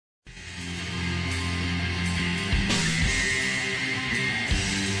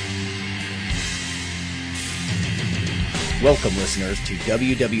Welcome, listeners, to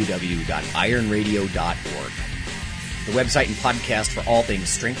www.ironradio.org, the website and podcast for all things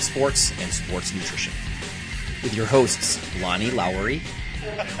strength sports and sports nutrition. With your hosts, Lonnie Lowery.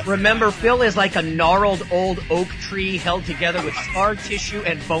 Remember, Phil is like a gnarled old oak tree held together with scar tissue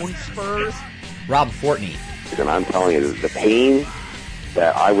and bone spurs. Rob Fortney. And I'm telling you, the pain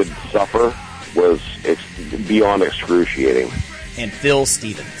that I would suffer was beyond excruciating. And Phil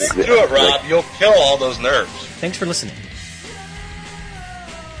Stevens. Do it, Rob. You'll kill all those nerves. Thanks for listening.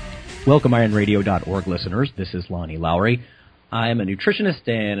 Welcome, ironradio.org listeners. This is Lonnie Lowery. I am a nutritionist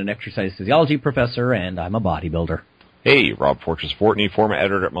and an exercise physiology professor, and I'm a bodybuilder. Hey, Rob Fortress Fortney, former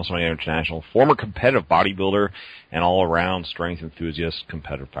editor at Muscle Man International, former competitive bodybuilder, and all-around strength enthusiast,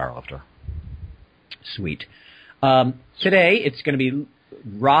 competitive powerlifter. Sweet. Today, it's going to be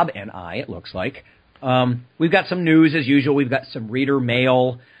Rob and I, it looks like. We've got some news, as usual. We've got some reader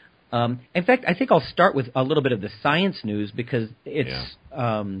mail. In fact, I think I'll start with a little bit of the science news because it's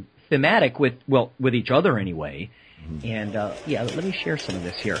thematic with each other anyway. Mm-hmm. And, let me share some of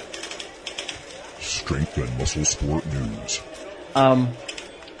this here. Strength and muscle sport news.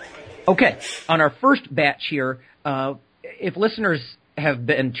 Okay, on our first batch here, if listeners have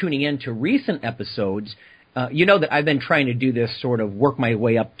been tuning in to recent episodes, you know that I've been trying to do this sort of work my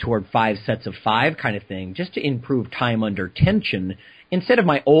way up toward 5 sets of 5 kind of thing, just to improve time under tension, instead of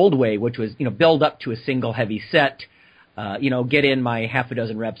my old way, which was, build up to a single heavy set, get in my half a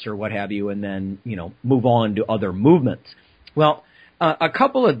dozen reps or what have you, and then, move on to other movements. Well, a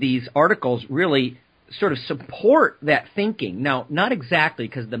couple of these articles really sort of support that thinking. Now, not exactly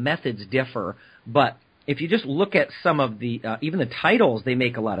because the methods differ, but if you just look at some of the, even the titles, they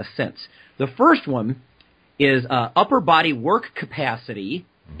make a lot of sense. The first one is upper body work capacity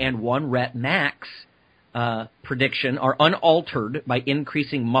and 1 rep max prediction are unaltered by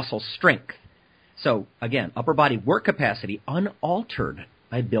increasing muscle strength. So, again, upper body work capacity unaltered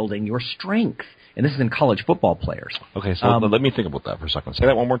by building your strength. And this is in college football players. Okay, so let me think about that for a second. Say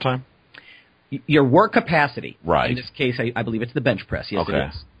that one more time. Your work capacity, right. In this case, I believe it's the bench press, yes okay.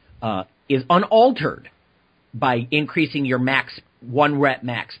 It is unaltered by increasing your 1 rep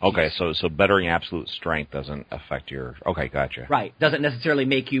max piece. Okay, so bettering absolute strength doesn't affect your... Okay, gotcha. Right, doesn't necessarily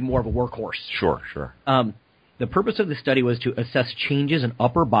make you more of a workhorse. Sure. The purpose of the study was to assess changes in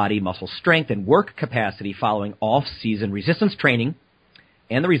upper body muscle strength and work capacity following off-season resistance training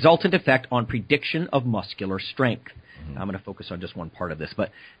and the resultant effect on prediction of muscular strength. Mm-hmm. I'm going to focus on just one part of this,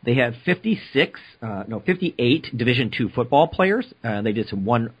 but they had 58 Division II football players. They did some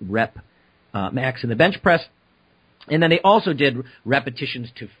 1 rep max in the bench press, and then they also did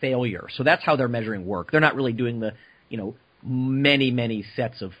repetitions to failure. So that's how they're measuring work. They're not really doing the, many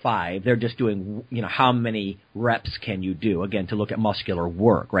sets of 5. They're just doing, how many reps can you do, again, to look at muscular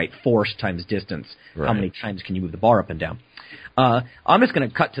work, right? Force times distance. Right. How many times can you move the bar up and down? I'm just going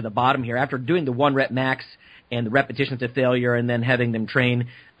to cut to the bottom here. After doing the 1 rep max and the repetitions to failure and then having them train,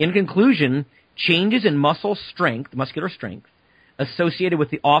 in conclusion, changes in muscular strength, associated with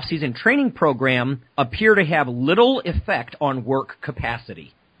the off-season training program appear to have little effect on work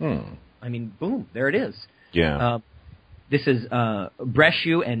capacity. I mean, boom, there it is. Yeah. This is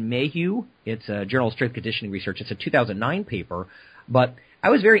Breshew and Mayhew. It's a Journal of Strength Conditioning Research. It's a 2009 paper, but I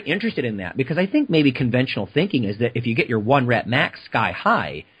was very interested in that because I think maybe conventional thinking is that if you get your 1 rep max sky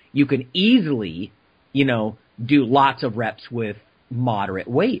high, you can easily, do lots of reps with moderate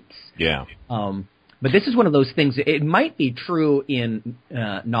weights. Yeah. But this is one of those things, it might be true in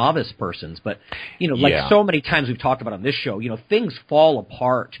novice persons, but, so many times we've talked about on this show, things fall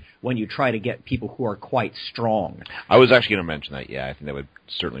apart when you try to get people who are quite strong. I was actually going to mention that, I think that would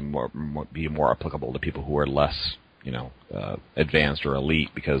certainly be more applicable to people who are less, advanced or elite,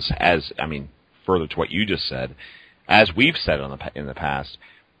 because further to what you just said, as we've said in the past,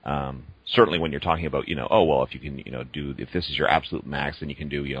 certainly when you're talking about, if you can, if this is your absolute max, then you can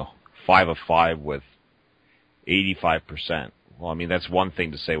do, 5 of 5 with 85%. Well, that's one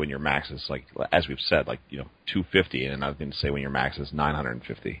thing to say when your max is as we've said, 250, and another thing to say when your max is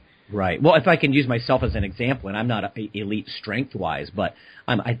 950. Right. Well, if I can use myself as an example, and I'm not elite strength-wise, but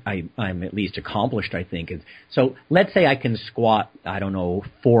I'm at least accomplished, I think. And so let's say I can squat, 4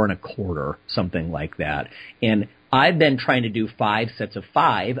 1/4, something like that. And I've been trying to do 5 sets of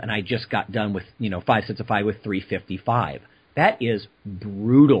 5, and I just got done with, 5 sets of 5 with 355. That is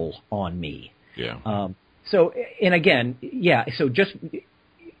brutal on me. Yeah. So if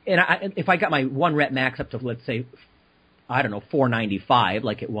I got my 1 rep max up to, let's say, 495,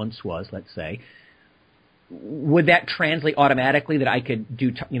 like it once was, let's say, would that translate automatically that I could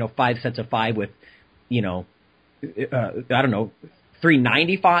do, 5 sets of 5 with,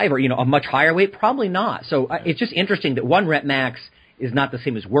 395 or, a much higher weight? Probably not. So it's just interesting that 1 rep max is not the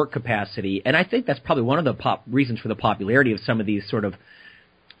same as work capacity. And I think that's probably one of the reasons for the popularity of some of these sort of,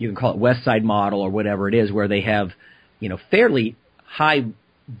 you can call it West Side model or whatever it is, where they have, fairly high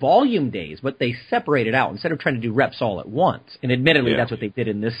volume days, but they separate it out instead of trying to do reps all at once. And admittedly, that's what they did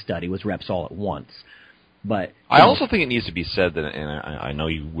in this study, was reps all at once. But I also think it needs to be said that, and I know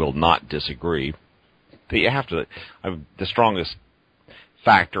you will not disagree, that you have to, the strongest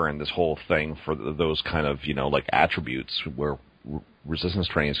factor in this whole thing for those kind of, like attributes where resistance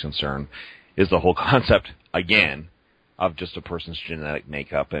training is concerned is the whole concept, again, of just a person's genetic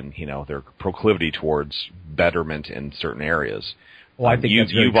makeup and, their proclivity towards betterment in certain areas. Well, I think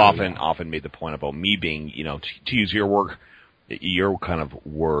you've often made the point about me being, to use your kind of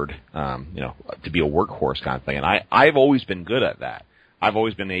word, to be a workhorse kind of thing. And I've always been good at that. I've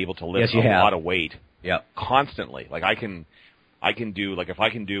always been able to lift lot of weight constantly. Like I can do, like if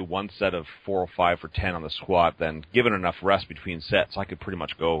I can do one set of 405 for 10 on the squat, then given enough rest between sets, I could pretty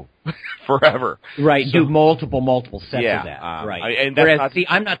much go forever. Right, so, do multiple sets of that. Right. Whereas,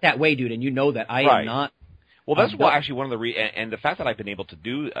 I'm not that way, dude, and you know that. I am not. Well, that's why actually one of the and the fact that I've been able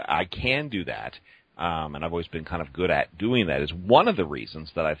to I can do that, and I've always been kind of good at doing that, is one of the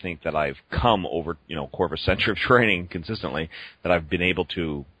reasons that I think that I've come over, quarter of a century of training consistently, that I've been able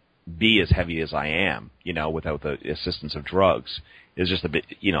to be as heavy as I am, without the assistance of drugs, is just a bit,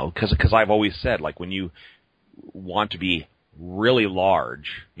 because I've always said, like, when you want to be really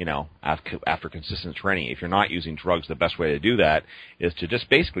large, after consistent training, if you're not using drugs, the best way to do that is to just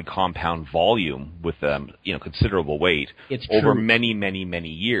basically compound volume with, considerable weight over many, many, many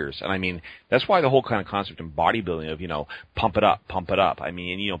years. And I mean, that's why the whole kind of concept in bodybuilding of, pump it up. I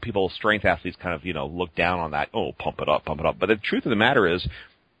mean, people, strength athletes kind of, look down on that, pump it up. But the truth of the matter is,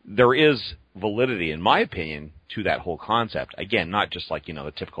 there is validity, in my opinion, to that whole concept. Again, not just like,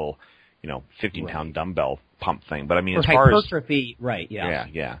 the typical, 15-pound dumbbell pump thing, but I mean, as far as hypertrophy, right?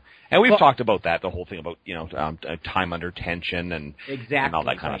 Yeah. And we've talked about that, the whole thing about, time under tension and all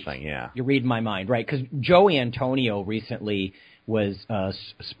that kind of thing. Yeah. You read my mind, right? Because Joey Antonio recently was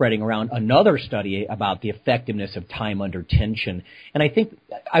spreading around another study about the effectiveness of time under tension. And I think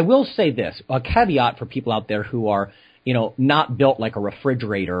I will say this, a caveat for people out there who are, not built like a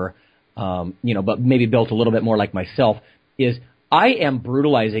refrigerator, but maybe built a little bit more like myself, is I am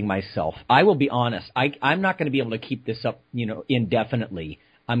brutalizing myself. I will be honest. I'm not going to be able to keep this up, indefinitely.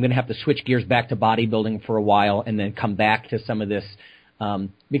 I'm going to have to switch gears back to bodybuilding for a while and then come back to some of this,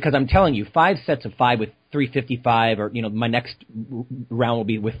 because I'm telling you, 5 sets of 5 with 355, or, my next round will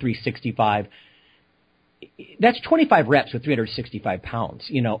be with 365. That's 25 reps with 365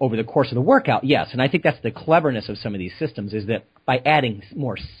 pounds, over the course of the workout, yes. And I think that's the cleverness of some of these systems, is that by adding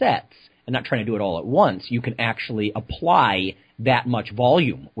more sets and not trying to do it all at once, you can actually apply that much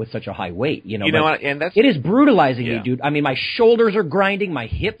volume with such a high weight, and it is brutalizing me, dude. I mean, my shoulders are grinding, my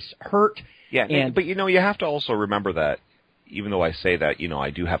hips hurt. Yeah, but you have to also remember that, even though I say that,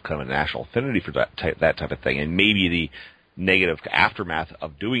 I do have kind of a natural affinity for that type of thing, and maybe the negative aftermath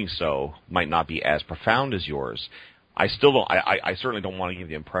of doing so might not be as profound as yours. I still don't. I certainly don't want to give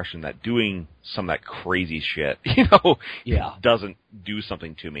the impression that doing some of that crazy shit, doesn't do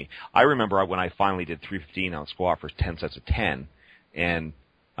something to me. I remember when I finally did 315 on squat for 10 sets of 10, and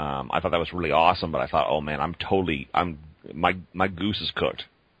I thought that was really awesome. But I thought, oh man, my goose is cooked,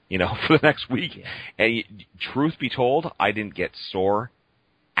 for the next week. Yeah. And truth be told, I didn't get sore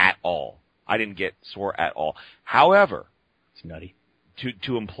at all. However, it's nutty.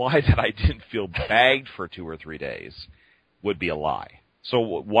 To imply that I didn't feel bagged for 2 or 3 days would be a lie. So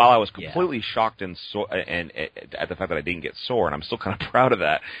while I was completely shocked and at the fact that I didn't get sore, and I'm still kind of proud of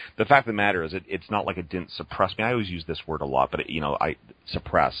that, the fact of the matter is it's not like it didn't suppress me. I always use this word a lot, but I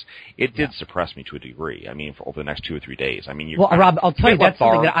suppress. It did suppress me to a degree. I mean, for over the next 2 or 3 days. I mean, Rob, I'll tell you, that's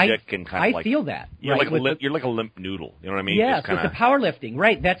something that I feel that. You're like a limp noodle. You know what I mean? Yes, with the powerlifting,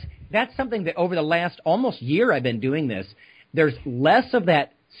 right? That's something that over the last almost year I've been doing this. There's less of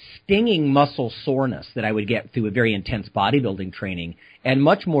that stinging muscle soreness that I would get through a very intense bodybuilding training, and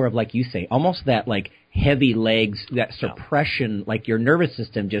much more of, like you say, almost that like heavy legs, that suppression, like your nervous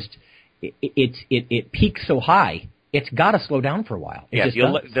system just it peaks so high, it's got to slow down for a while.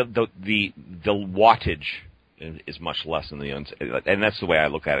 The wattage is much less than and that's the way I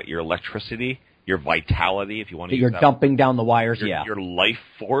look at it. Your electricity, your vitality, if you want to use that. You're dumping down the wires, your life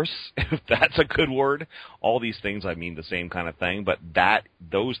force, if that's a good word. All these things, I mean the same kind of thing, but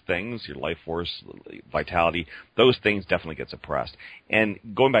those things, your life force, vitality, those things definitely get suppressed. And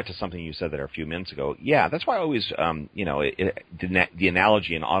going back to something you said there a few minutes ago, that's why I always, the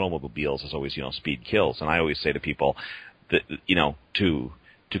analogy in automobiles is always, speed kills. And I always say to people,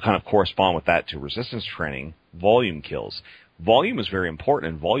 to kind of correspond with that to resistance training, volume kills. Volume is very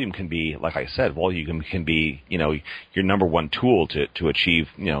important, and volume can be, like I said, volume can be, your number one tool to achieve,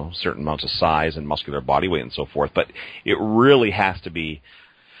 certain amounts of size and muscular body weight and so forth. But it really has to be,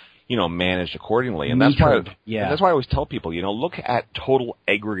 managed accordingly. And that's why I always tell people, look at total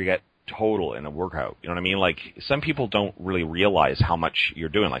aggregate total in a workout. You know what I mean? Like, some people don't really realize how much you're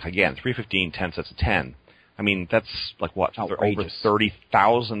doing. Like, again, 315, 10 sets of 10. I mean, that's like what? Over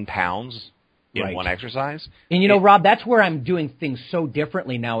 30,000 pounds in one exercise. And Rob, that's where I'm doing things so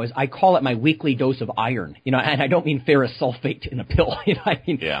differently now. Is I call it my weekly dose of iron. And I don't mean ferrous sulfate in a pill. I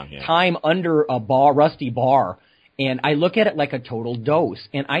mean time under a rusty bar, and I look at it like a total dose.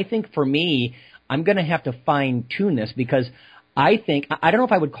 And I think for me, I'm going to have to fine tune this, because I don't know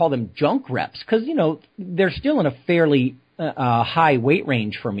if I would call them junk reps, because they're still in a fairly high weight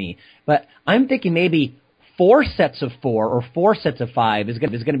range for me. But I'm thinking maybe 4 sets of 4 or 4 sets of 5 is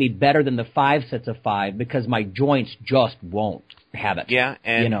going to be better than the 5 sets of 5, because my joints just won't have it. Yeah,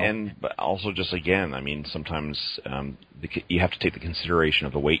 and but also just again, I mean, sometimes you have to take the consideration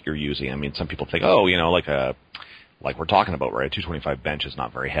of the weight you're using. I mean, some people think, like we're talking about, right? 225 bench is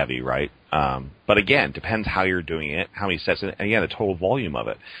not very heavy, right? But again, depends how you're doing it, how many sets, and again, the total volume of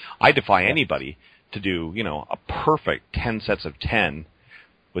it. I defy anybody to do, a perfect 10 sets of 10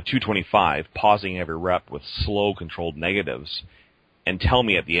 with 225, pausing every rep with slow controlled negatives, and tell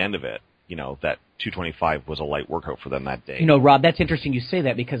me at the end of it, that 225 was a light workout for them that day. Rob, that's interesting you say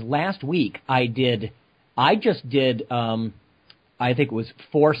that, because last week I just did, I think it was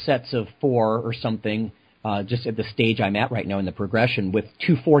 4 sets of 4 or something, just at the stage I'm at right now in the progression, with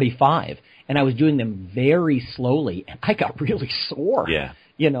 245, and I was doing them very slowly, and I got really sore. Yeah.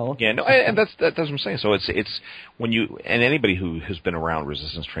 And that's what I'm saying. So it's when you, and anybody who has been around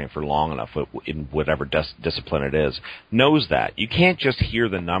resistance training for long enough in whatever discipline it is knows that you can't just hear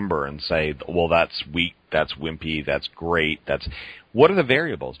the number and say, well, that's weak, that's wimpy, that's great. What are the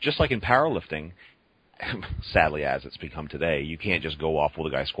variables? Just like in powerlifting, sadly as it's become today, you can't just go off, well,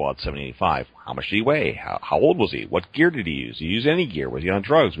 the guy squatted 785. How much did he weigh? How old was he? What gear did he use? Did he use any gear? Was he on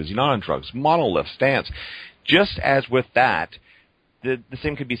drugs? Was he not on drugs? Monolift, stance. Just as with that, the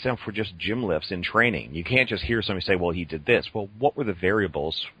same could be said for just gym lifts in training. You can't just hear somebody say, well, he did this. Well, what were the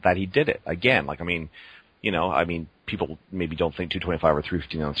variables that he did it? Again, people maybe don't think 225 or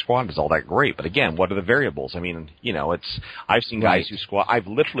 315 on the squat is all that great. But again, what are the variables? I mean, I've seen guys who squat, I've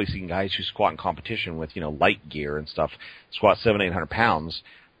literally seen guys who squat in competition with, light gear and stuff, squat 700-800 pounds,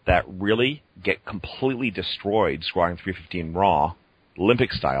 that really get completely destroyed squatting 315 raw,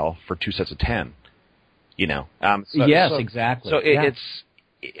 Olympic style, for 2 sets of 10. Exactly. So it's,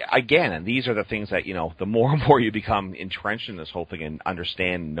 again, and these are the things that, the more and more you become entrenched in this whole thing and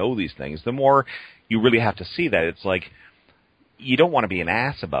understand and know these things, the more you really have to see that. It's like, you don't want to be an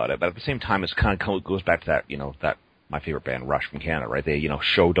ass about it, but at the same time, it's kind of goes back to that, that my favorite band, Rush from Canada, right? They,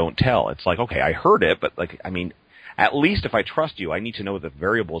 show, don't tell. It's like, okay, I heard it, but at least if I trust you, I need to know what the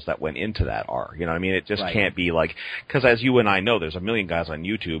variables that went into that are. You know what I mean? It just can't be like, because as you and I know, there's a million guys on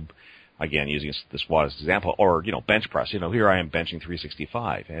YouTube, again, using the squat as an example, or, bench press. Here I am benching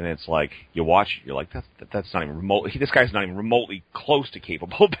 365, and it's like, you watch, you're like, that's not even remote. This guy's not even remotely close to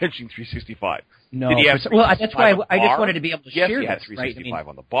capable of benching 365. No. That's why I just wanted to be able to share this. Yes, he had 365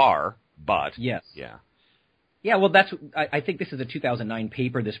 on the bar, but. Yes. Yeah. Yeah, well, I think this is a 2009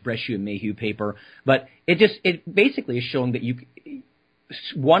 paper, this Bresciu and Mayhew paper, but it basically is showing that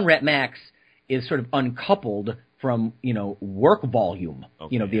 1 rep max is sort of uncoupled from, work volume,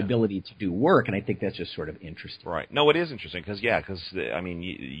 the ability to do work. And I think that's just sort of interesting. Right. No, it is interesting because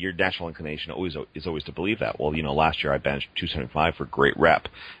your natural inclination is always to believe that. Well, last year I benched 275 for great rep.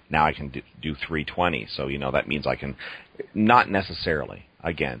 Now I can do 320. So, that means I can, not necessarily,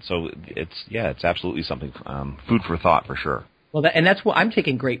 again. So it's absolutely something, food for thought for sure. Well, that's what I'm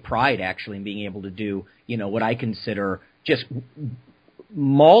taking great pride actually in being able to do, what I consider just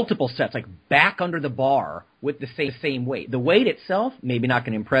multiple sets, like back under the bar with the same weight. The weight itself, maybe not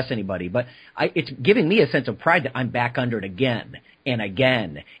going to impress anybody, but it's giving me a sense of pride that I'm back under it again and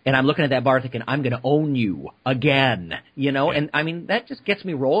again. And I'm looking at that bar thinking, I'm going to own you again, and that just gets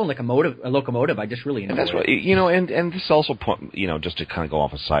me rolling like a locomotive. I just really enjoy it. That's what, and this also, just to kind of go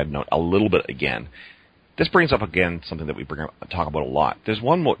off a side note a little bit again, this brings up again something that we talk about a lot. There's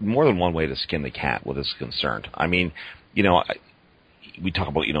more than one way to skin the cat where this is concerned. We talk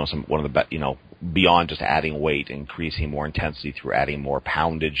about, beyond just adding weight, increasing more intensity through adding more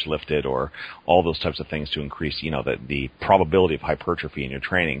poundage lifted or all those types of things to increase, the probability of hypertrophy in your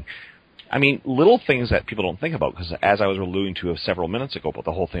training. Little things that people don't think about, because as I was alluding to several minutes ago about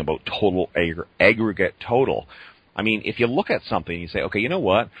the whole thing about total aggregate total, I mean, if you look at something and you say, okay, you know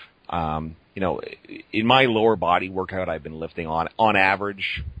what, in my lower body workout I've been lifting on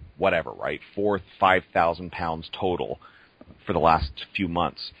average, whatever, right, 5,000 pounds total for the last few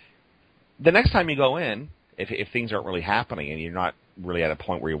months. The next time you go in, if things aren't really happening and you're not really at a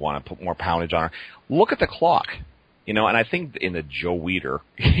point where you want to put more poundage on her, look at the clock. And I think in the Joe Weider,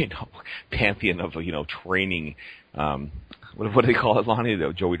 pantheon of, training, what do they call it, Lonnie?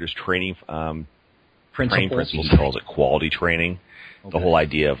 Joe Weider's training, principles. He calls it quality training. Okay. The whole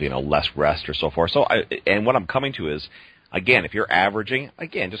idea of, less rest or so forth. So and what I'm coming to is, again, if you're averaging,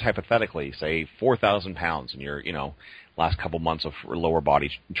 just hypothetically, say 4,000 pounds in your, last couple months of lower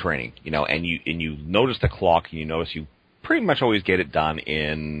body training, and you notice the clock and you notice you pretty much always get it done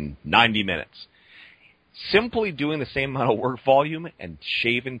in 90 minutes. Simply doing the same amount of work volume and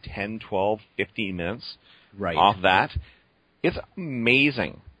shaving 10, 12, 15 minutes off that, it's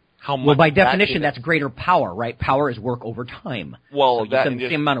amazing how much. Well, by definition, that's greater power, right? Power is work over time. Well, so the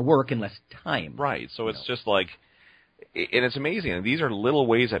same amount of work in less time. Right. So it's just like, and it's amazing. And these are little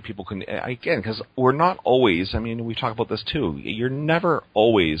ways that people can, again, because we're not always, we talk about this too. You're never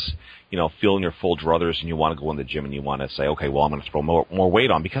always, feeling your full druthers and you want to go in the gym and you want to say, okay, well, I'm going to throw more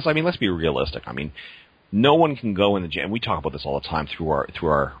weight on. Because, let's be realistic. No one can go in the gym. We talk about this all the time through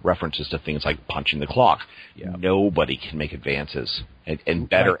our references to things like punching the clock. Yeah. Nobody can make advances and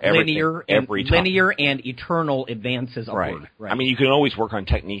better every time. Linear and eternal advances upward. Right. You can always work on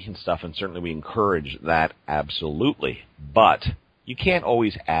technique and stuff, and certainly we encourage that absolutely. But you can't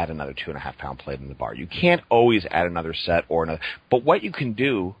always add another 2.5 pound plate in the bar. You can't always add another set or another. But what you can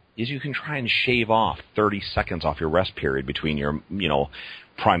do is you can try and shave off 30 seconds off your rest period between your,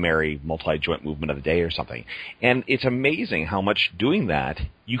 primary multi-joint movement of the day or something. And it's amazing how much doing that,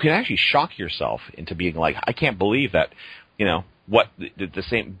 you can actually shock yourself into being like, I can't believe that,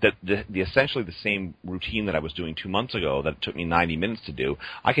 essentially the same routine that I was doing 2 months ago that took me 90 minutes to do,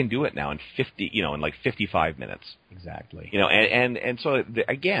 I can do it now in 55 minutes. Exactly. And so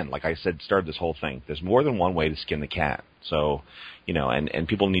again, like I said, started this whole thing. There's more than one way to skin the cat. So, and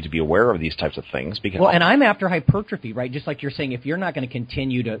people need to be aware of these types of things because. Well, and I'm after hypertrophy, right? Just like you're saying, if you're not going to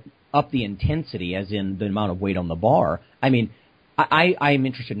continue to up the intensity, as in the amount of weight on the bar, I'm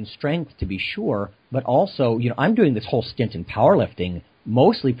interested in strength to be sure, but also, I'm doing this whole stint in powerlifting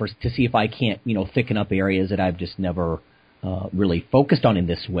mostly to see if I can't, thicken up areas that I've just never really focused on in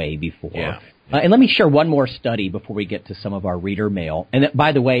this way before. Yeah. And let me share one more study before we get to some of our reader mail. And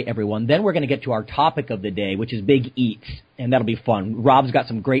by the way, everyone, then we're going to get to our topic of the day, which is big eats, and that'll be fun. Rob's got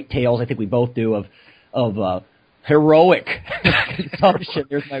some great tales, I think we both do, of heroic consumption,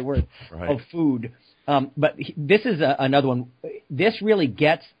 there's my word, of food. But this is another one. This really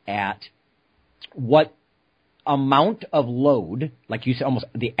gets at what amount of load, like you said, almost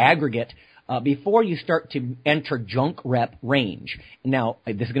the aggregate, before you start to enter junk rep range. Now,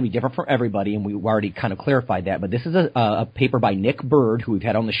 this is going to be different for everybody, and we've already kind of clarified that, but this is a paper by Nick Bird, who we've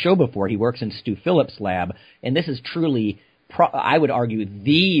had on the show before. He works in Stu Phillips' lab, and this is truly, I would argue,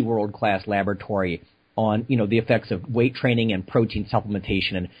 the world-class laboratory on, the effects of weight training and protein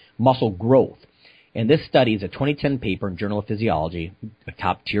supplementation and muscle growth. And this study is a 2010 paper in Journal of Physiology, a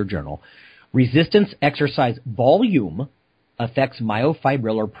top-tier journal. Resistance exercise volume affects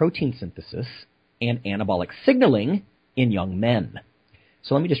myofibrillar protein synthesis and anabolic signaling in young men.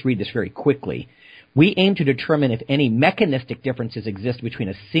 So let me just read this very quickly. We aim to determine if any mechanistic differences exist between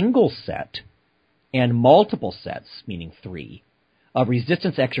a single set and multiple sets, meaning 3, of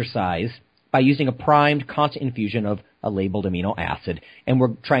resistance exercise by using a primed constant infusion of a labeled amino acid, and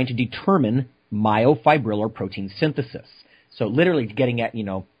we're trying to determine myofibrillar protein synthesis. So literally getting at,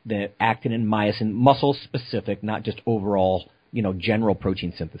 the actin and myosin, muscle-specific, not just overall, general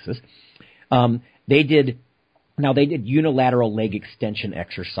protein synthesis. They did unilateral leg extension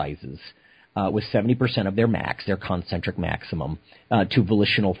exercises with 70% of their max, their concentric maximum, to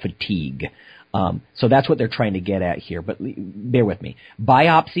volitional fatigue. So that's what they're trying to get at here, but bear with me.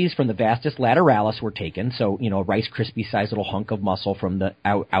 Biopsies from the vastus lateralis were taken, so, a Rice Krispie-sized little hunk of muscle from the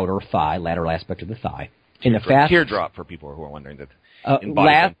outer thigh, lateral aspect of the thigh. In the teardrop for people who are wondering that.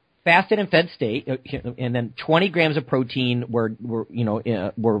 Fasted and fed state, and then 20 grams of protein were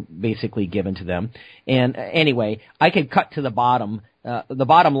basically given to them. And anyway, I could cut to the bottom. The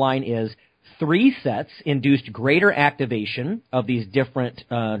bottom line is 3 sets induced greater activation of these different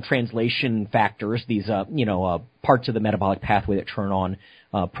translation factors, these parts of the metabolic pathway that turn on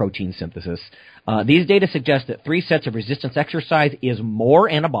protein synthesis. These data suggest that 3 sets of resistance exercise is more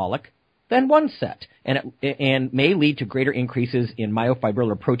anabolic than 1 set, and may lead to greater increases in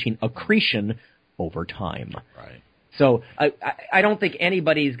myofibrillar protein accretion over time. Right. So I don't think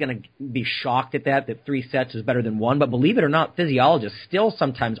anybody's going to be shocked at that 3 sets is better than 1. But believe it or not, physiologists still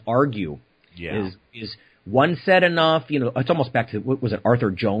sometimes argue. Yeah. Is 1 set enough? You know, it's almost back to, what was it,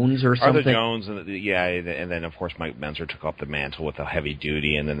 Arthur Jones or something? Arthur Jones, and then of course Mike Menzer took up the mantle with the heavy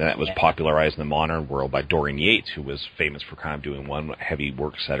duty, and then that was popularized in the modern world by Dorian Yates, who was famous for kind of doing one heavy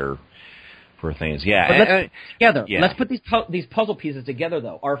work setter for things. Let's put these puzzle pieces together,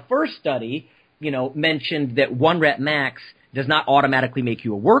 though. Our first study, mentioned that 1 rep max does not automatically make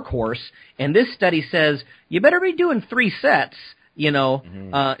you a workhorse, and this study says you better be doing 3 sets.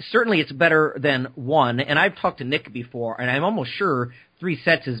 Certainly it's better than 1. And I've talked to Nick before, and I'm almost sure 3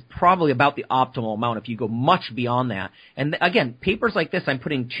 sets is probably about the optimal amount if you go much beyond that. And again, papers like this, I'm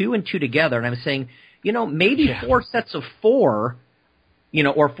putting 2 and 2 together, and I'm saying, maybe 4 sets of 4,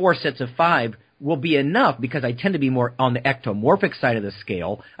 or 4 sets of 5 will be enough, because I tend to be more on the ectomorphic side of the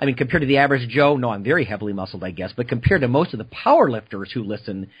scale. I mean, compared to the average Joe, no, I'm very heavily muscled, I guess, but compared to most of the power lifters who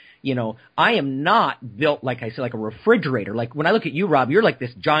listen, I am not built, like I said, like a refrigerator. Like when I look at you, Rob, you're like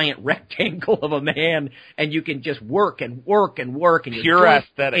this giant rectangle of a man, and you can just work and work and work. And pure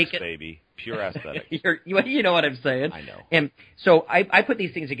aesthetics, baby. Pure aesthetics. You know what I'm saying? I know. And so I put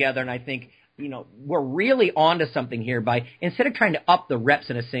these things together, and I think, we're really onto something here by, instead of trying to up the reps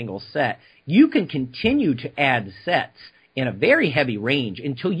in a single set, you can continue to add sets in a very heavy range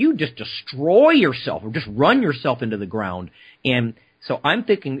until you just destroy yourself or just run yourself into the ground. And so I'm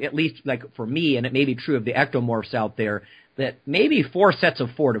thinking, at least like for me, and it may be true of the ectomorphs out there, that maybe 4 sets of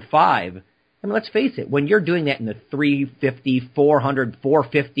 4 to 5. I mean, let's face it, when you're doing that in the 350, 400,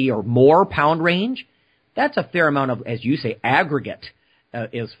 450 or more pound range, that's a fair amount of, as you say, aggregate.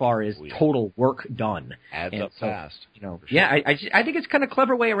 As far as total work done. Adds up fast. Sure. I think it's kind of a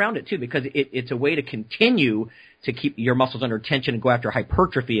clever way around it, too, because it's a way to continue to keep your muscles under tension and go after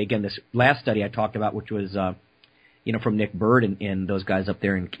hypertrophy. Again, this last study I talked about, which was, from Nick Bird and those guys up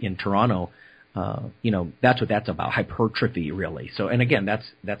there in Toronto, that's what that's about, hypertrophy, really. So, and again, that's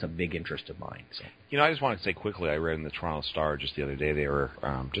a big interest of mine. So. I just want to say quickly, I read in the Toronto Star just the other day, they were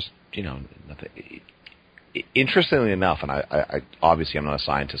interestingly enough, and I obviously I'm not a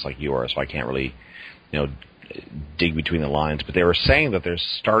scientist like you are, so I can't really, dig between the lines, but they were saying that there's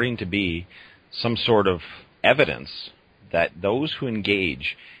starting to be some sort of evidence that those who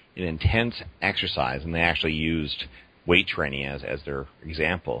engage in intense exercise, and they actually used weight training as their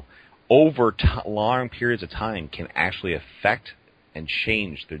example, over long periods of time can actually affect and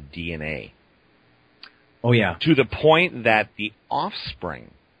change their DNA. Oh, yeah. To the point that the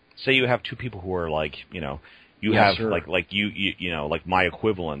offspring, say you have 2 people who are like, like my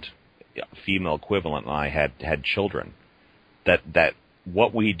equivalent, female equivalent, and I had children, that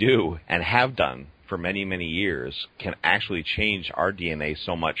what we do and have done for many, many years can actually change our DNA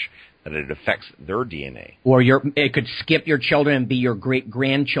so much that it affects their DNA. Or it could skip your children and be your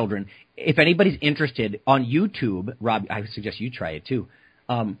great-grandchildren. If anybody's interested, on YouTube, Rob, I would suggest you try it too,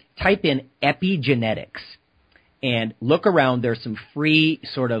 type in epigenetics. And look around. There's some free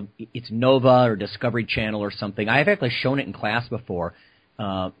sort of, it's Nova or Discovery Channel or something. I've actually shown it in class before.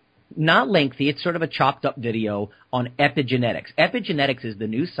 Not lengthy. It's sort of a chopped up video on epigenetics. Epigenetics is the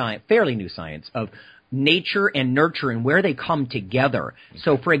new science, fairly new science of nature and nurture and where they come together. Okay.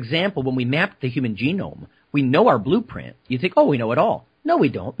 So, for example, when we map the human genome, we know our blueprint. You think, we know it all. No, we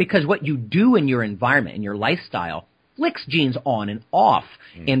don't, because what you do in your environment, in your lifestyle, flicks genes on and off.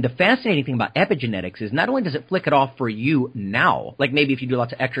 And the fascinating thing about epigenetics is not only does it flick it off for you now, like maybe if you do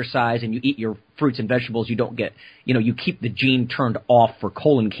lots of exercise and you eat your fruits and vegetables, you don't get, you keep the gene turned off for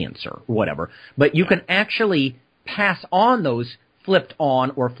colon cancer or whatever, but you can actually pass on those flipped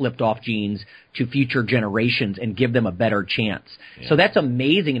on or flipped off genes to future generations and give them a better chance. Yeah. So that's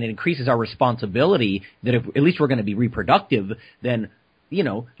amazing, and it increases our responsibility that if at least we're going to be reproductive, then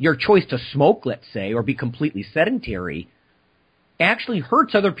your choice to smoke, let's say, or be completely sedentary actually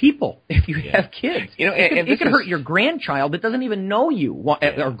hurts other people if you have kids. It can hurt your grandchild that doesn't even know you,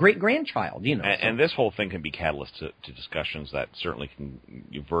 or great-grandchild, And this whole thing can be catalyst to discussions that certainly can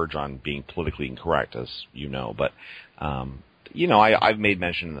verge on being politically incorrect, as you know. But, I've made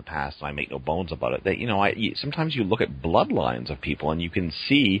mention in the past, and I make no bones about it, that, sometimes you look at bloodlines of people and you can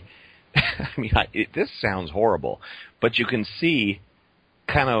see, this sounds horrible, but you can see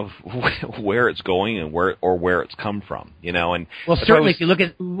kind of where it's going and where it's come from, and certainly if you look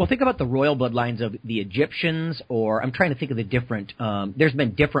at, think about the royal bloodlines of the Egyptians, or I'm trying to think of the different, there's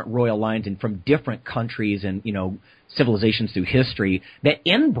been different royal lines and from different countries, and civilizations through history that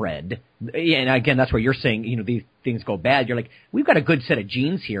inbred, and again, that's where you're saying, these things go bad. You're like, we've got a good set of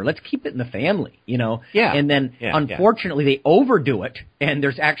genes here. Let's keep it in the family, Yeah. And then, unfortunately, they overdo it, and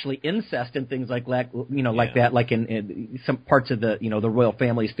there's actually incest and things like that, like that, like in some parts of the, the royal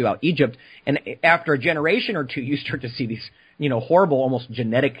families throughout Egypt. And after a generation or two, you start to see these, horrible, almost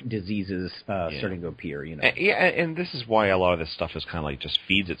genetic diseases starting to appear, And this is why a lot of this stuff is kind of like just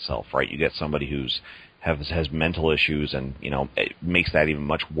feeds itself, right? You get somebody who's has mental issues, and it makes that even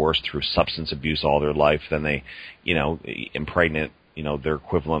much worse through substance abuse all their life. Then they, impregnate, their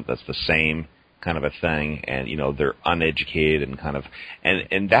equivalent that's the same kind of a thing, and they're uneducated and kind of,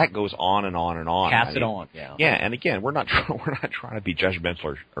 and that goes on and on and on. Pass it on, yeah. Yeah, and again, we're not trying to be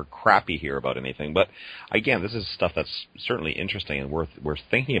judgmental or crappy here about anything, but again, this is stuff that's certainly interesting and worth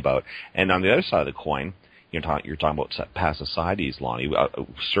thinking about. And on the other side of the coin, you're talking about past societies, Lonnie.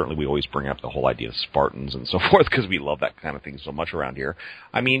 Certainly, we always bring up the whole idea of Spartans and so forth because we love that kind of thing so much around here.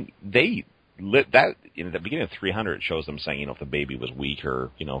 I mean, they lit that in the beginning of 300. It shows them saying, if the baby was weak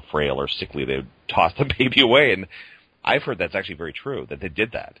or frail or sickly, they would toss the baby away. And I've heard that's actually very true, that they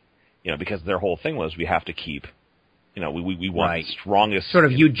did that, because their whole thing was we have to keep. We want the strongest sort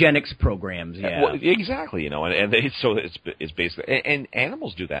of eugenics programs. Yeah, well, exactly. And so it's basically, and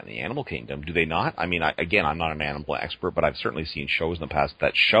animals do that in the animal kingdom, do they not? I mean, I'm not an animal expert, but I've certainly seen shows in the past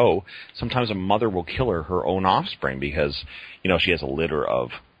that show sometimes a mother will kill her own offspring because she has a litter of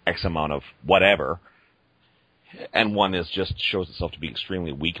X amount of whatever, and one shows itself to be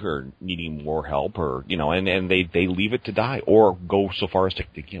extremely weak or needing more help, or and they leave it to die, or go so far as to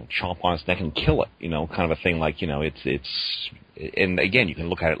chomp on its neck and kill it, kind of a thing. Like it's and again, you can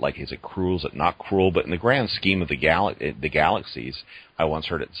look at it like, is it cruel, is it not cruel? But in the grand scheme of the galaxies, I once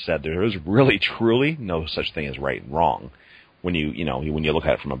heard it said there is really truly no such thing as right and wrong. When you look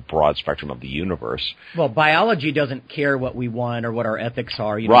at it from a broad spectrum of the universe. Well, biology doesn't care what we want or what our ethics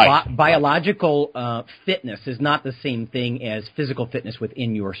are. Right. Biological fitness is not the same thing as physical fitness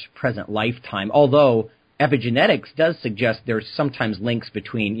within your present lifetime, although epigenetics does suggest there's sometimes links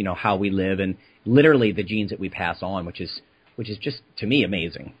between, how we live and literally the genes that we pass on, which is just, to me,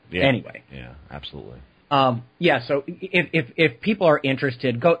 amazing. Yeah. Anyway. Yeah, absolutely. So if people are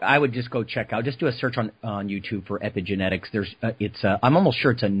interested, I would just go check out, just do a search on YouTube for epigenetics. I'm almost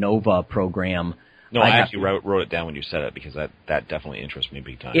sure it's a NOVA program. No, I actually wrote it down when you said it because that definitely interests me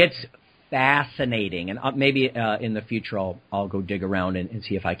big time. It's fascinating, and maybe in the future I'll go dig around and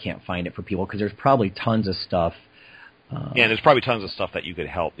see if I can't find it for people, because there's probably tons of stuff. And there's probably tons of stuff that you could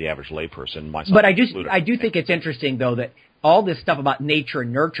help the average layperson, myself. But I do think it's interesting, though, that all this stuff about nature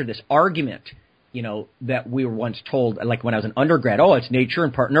and nurture, this argument, that we were once told, like when I was an undergrad, it's nature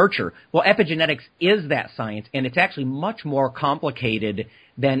and part nurture. Well, epigenetics is that science, and it's actually much more complicated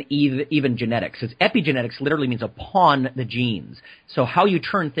than even genetics. Because epigenetics literally means upon the genes. So how you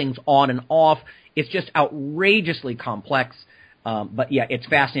turn things on and off, it's just outrageously complex. But yeah, it's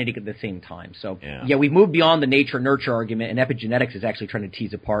fascinating at the same time. So yeah, we've moved beyond the nature-nurture argument, and epigenetics is actually trying to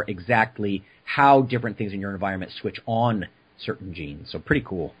tease apart exactly how different things in your environment switch on certain genes. So pretty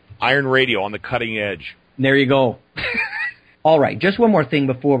cool. Iron Radio on the cutting edge. There you go. All right, just one more thing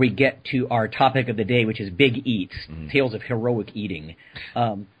before we get to our topic of the day, which is Big Eats, Tales of Heroic Eating.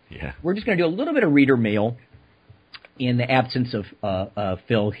 We're just going to do a little bit of reader mail in the absence of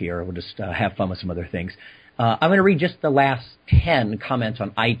Phil here. We'll just have fun with some other things. I'm going to read just the last 10 comments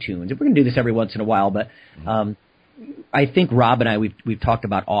on iTunes. We're going to do this every once in a while, but I think Rob and I, we've talked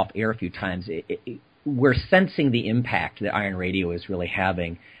about off air a few times. We're sensing the impact that Iron Radio is really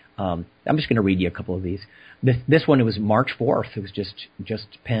having. I'm just going to read you a couple of these. This one, it was March 4th. It was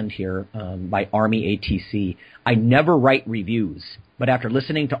just penned here by Army ATC. I never write reviews, but after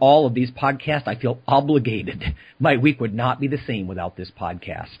listening to all of these podcasts, I feel obligated. My week would not be the same without this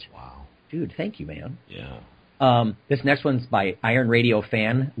podcast. Wow. Dude, thank you, man. Yeah. This next one's by Iron Radio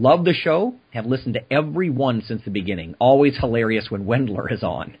fan. Love the show. Have listened to every one since the beginning. Always hilarious when Wendler is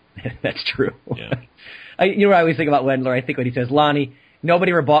on. That's true. Yeah. I always think about Wendler. I think when he says, Lonnie,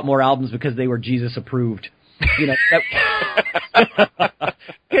 nobody ever bought more albums because they were Jesus approved.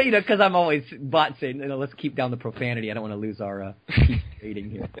 Because I'm always saying, let's keep down the profanity. I don't want to lose our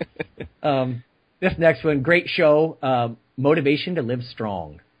rating here. This next one, great show. Motivation to Live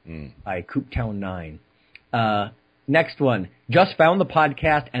Strong by Cooptown 9. Next one, just found the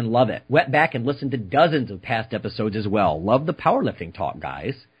podcast and love it. Went back and listened to dozens of past episodes as well. Love the powerlifting talk,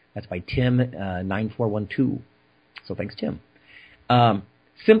 guys. That's by Tim 9412. So thanks, Tim.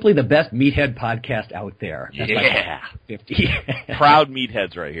 Simply the best meathead podcast out there. That's 50. Proud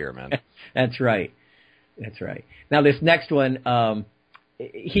meatheads right here, man. That's right. Now this next one,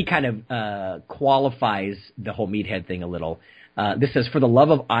 he kind of qualifies the whole meathead thing a little. This says, For the Love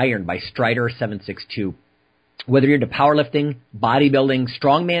of Iron by Strider762. Whether you're into powerlifting, bodybuilding,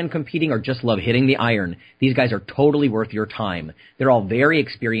 strongman competing, or just love hitting the iron, these guys are totally worth your time. They're all very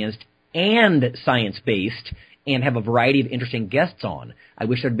experienced and science-based and have a variety of interesting guests on. I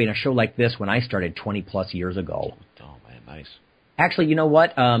wish there'd been a show like this when I started 20-plus years ago. Oh, man, nice. Actually, you know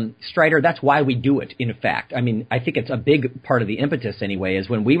what, Strider, that's why we do it, in fact. I mean, I think it's a big part of the impetus anyway, is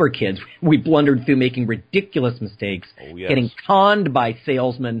when we were kids, we blundered through making ridiculous mistakes, getting conned by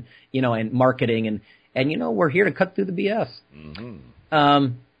salesmen, and marketing, and we're here to cut through the BS.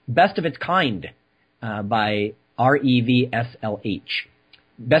 Mm-hmm. Best of Its Kind by REVSLH.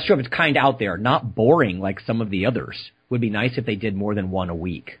 Best show of its kind out there, not boring like some of the others. Would be nice if they did more than one a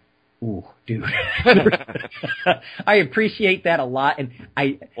week. Ooh, dude. I appreciate that a lot, and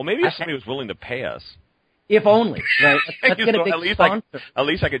maybe if somebody was willing to pay us. If only, right? Let's get a big sponsor. At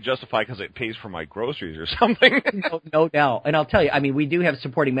least I could justify because it pays for my groceries or something. No doubt. And I'll tell you, I mean, we do have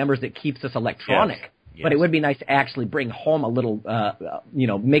supporting members that keeps us electronic. Yes. But it would be nice to actually bring home a little,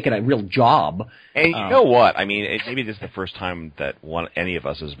 make it a real job. And you know what? I mean, maybe this is the first time that any of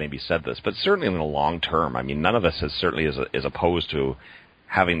us has maybe said this, but certainly in the long term, I mean, none of us has certainly is opposed to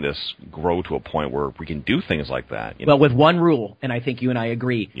having this grow to a point where we can do things like that. Well, with one rule, and I think you and I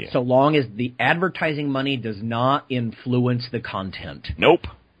agree, so long as the advertising money does not influence the content. Nope.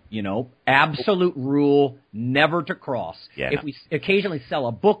 Absolute rule, never to cross. Yeah. If we occasionally sell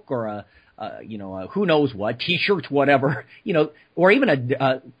a book or a who knows what, T-shirts, whatever, or even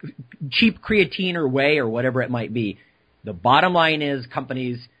a cheap creatine or whey or whatever it might be. The bottom line is,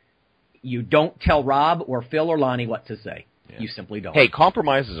 companies, you don't tell Rob or Phil or Lonnie what to say. Yeah. You simply don't. Hey,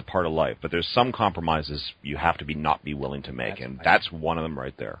 compromise is a part of life, but there's some compromises you have to not be willing to make, that's one of them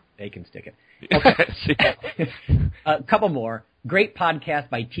right there. They can stick it. Okay. A couple more. Great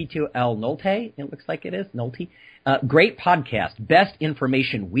podcast by T2L Nolte. It looks like it is. Nolte. Great podcast. Best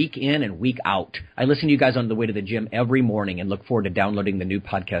information week in and week out. I listen to you guys on the way to the gym every morning and look forward to downloading the new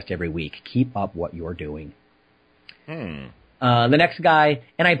podcast every week. Keep up what you're doing. The next guy,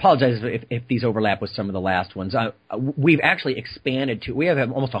 and I apologize if these overlap with some of the last ones. We've actually expanded we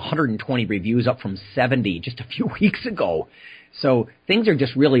have almost 120 reviews, up from 70 just a few weeks ago. So things are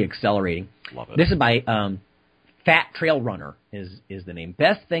just really accelerating. Love it. This is by Fat Trail Runner is the name.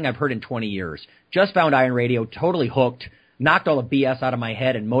 Best thing I've heard in 20 years. Just found Iron Radio, totally hooked, knocked all the BS out of my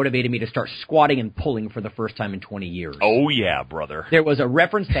head, and motivated me to start squatting and pulling for the first time in 20 years. Oh, yeah, brother. There was a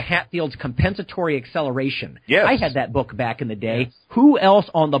reference to Hatfield's compensatory acceleration. Yes. I had that book back in the day. Yes. Who else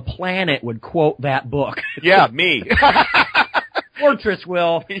on the planet would quote that book? Yeah, me. Fortress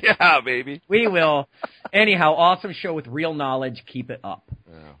will. Yeah, baby. We will. Anyhow, awesome show with real knowledge. Keep it up.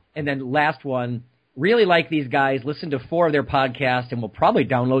 Yeah. And then last one. Really like these guys. Listen to 4 of their podcasts and will probably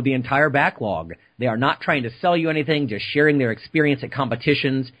download the entire backlog. They are not trying to sell you anything, just sharing their experience at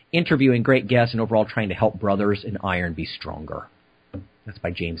competitions, interviewing great guests, and overall trying to help brothers in iron be stronger. That's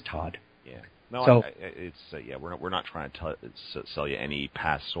by James Todd. Yeah. No, we're not trying to sell you any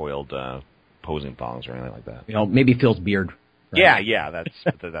past soiled posing thongs or anything like that. Maybe Phil's beard. Right? Yeah, that's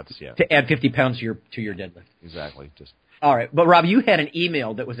yeah. To add 50 pounds to your deadlift. Exactly. All right, but Rob, you had an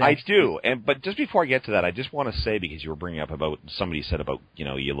email that was. I do, but just before I get to that, I just want to say, because you were bringing up about, somebody said about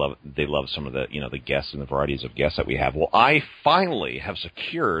they love some of the the guests and the varieties of guests that we have. Well, I finally have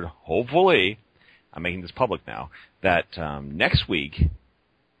secured, hopefully, I'm making this public now, that next week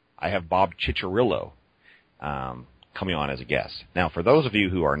I have Bob Cicciarillo coming on as a guest. Now, for those of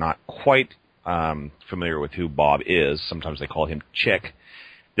you who are not quite familiar with who Bob is, sometimes they call him Chick.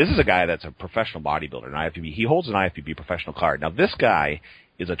 This is a guy that's a professional bodybuilder, an IFBB. He holds an IFBB professional card. Now, this guy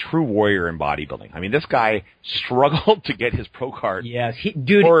is a true warrior in bodybuilding. I mean, this guy struggled to get his pro card. Yes, he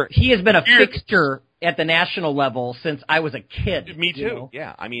has been a fixture at the national level since I was a kid. Me too.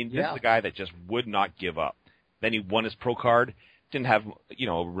 Yeah, I mean, this is a guy that just would not give up. Then he won his pro card. Didn't have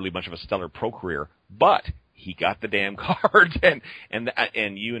really much of a stellar pro career, but he got the damn card.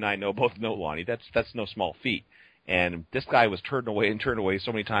 And you and I both know, Lonnie, that's no small feat. And this guy was turned away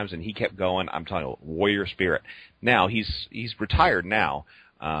so many times, and he kept going. I'm telling you, warrior spirit. Now, he's retired now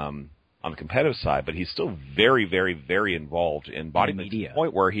on the competitive side, but he's still very, very, very involved in bodybuilding to the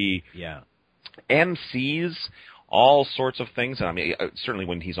point where he MCs all sorts of things. And I mean, certainly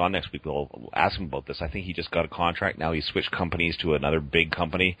when he's on next week, we'll ask him about this. I think he just got a contract now. He switched companies to another big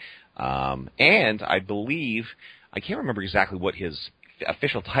company. And I believe, I can't remember exactly what his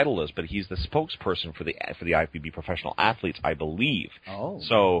official title is, but he's the spokesperson for the IFBB professional athletes, I believe. Oh.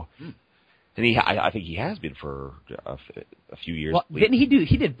 So And I think he has been for a few years. Well, didn't he do?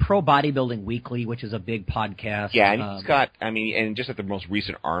 He did Pro Bodybuilding Weekly, which is a big podcast. Yeah, and he's got. I mean, and just at the most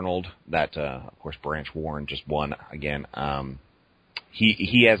recent Arnold, that of course Branch Warren just won again.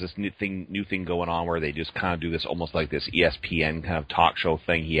 He has this new thing going on where they just kind of do this almost like this ESPN kind of talk show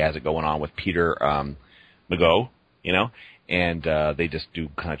thing. He has it going on with Peter McGough, and they just do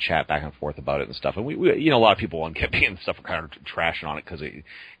kind of chat back and forth about it and stuff. And we a lot of people on Campaign and stuff are kind of trashing on it because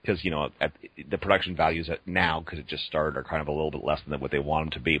the production values now, because it just started, are kind of a little bit less than what they want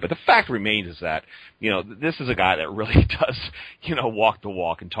them to be. But the fact remains is that this is a guy that really does walk the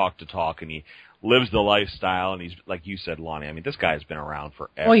walk and talk the talk, and he lives the lifestyle, and he's, like you said, Lonnie, I mean, this guy's been around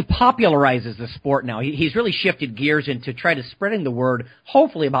forever. Well, he popularizes the sport now. He's really shifted gears into try to spreading the word,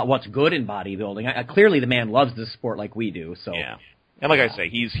 hopefully, about what's good in bodybuilding. Clearly, the man loves this sport like we do. So yeah. And like I say,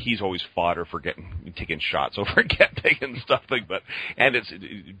 he's always fodder for taking shots over Get Big and stuff and it's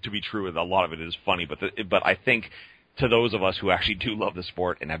to be true, and a lot of it is funny, but I think to those of us who actually do love the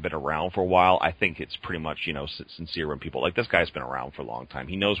sport and have been around for a while, I think it's pretty much, sincere when people, like, this guy's been around for a long time.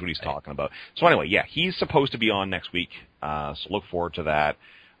 He knows what he's talking about. So anyway, yeah, he's supposed to be on next week, so look forward to that.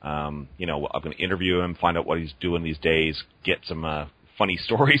 I'm going to interview him, find out what he's doing these days, get some funny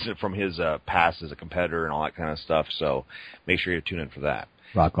stories from his past as a competitor and all that kind of stuff, so make sure you tune in for that.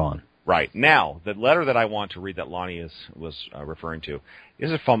 Rock on. Right. Now, the letter that I want to read that Lonnie was referring to,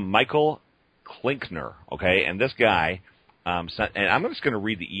 this is from Michael Klinkner, okay? And this guy sent, and I'm just going to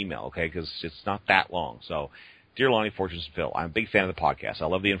read the email, okay, because it's not that long. So, Dear Lonnie, Fortunes, and Phil, I'm a big fan of the podcast. I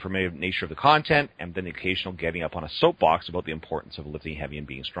love the informative nature of the content and then the occasional getting up on a soapbox about the importance of lifting heavy and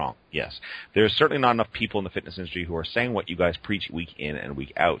being strong. Yes, there's certainly not enough people in the fitness industry who are saying what you guys preach week in and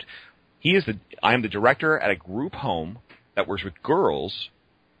week out. I am the director at a group home that works with girls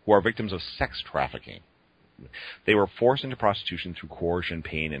who are victims of sex trafficking. They were forced into prostitution through coercion,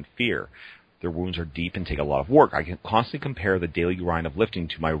 pain, and fear. Their wounds are deep and take a lot of work. I can constantly compare the daily grind of lifting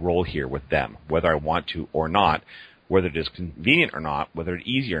to my role here with them, whether I want to or not, whether it is convenient or not, whether it's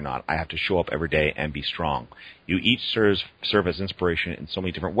easy or not. I have to show up every day and be strong. You each serve as inspiration in so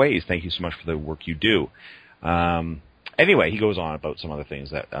many different ways. Thank you so much for the work you do. Anyway, he goes on about some other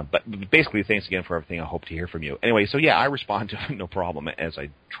things but basically, thanks again for everything. I hope to hear from you. Anyway, so yeah, I respond to him, no problem, as I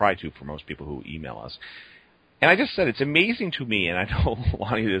try to for most people who email us. And I just said, it's amazing to me, and I know,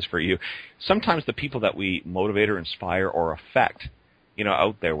 Lonnie, it is for you, sometimes the people that we motivate or inspire or affect,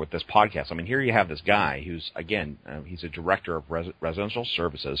 out there with this podcast. I mean, here you have this guy who's, again, he's a director of residential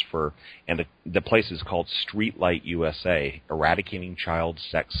services and the place is called Streetlight USA, Eradicating Child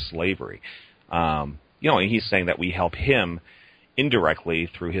Sex Slavery. And he's saying that we help him indirectly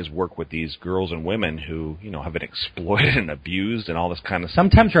through his work with these girls and women who, have been exploited and abused and all this kind of stuff.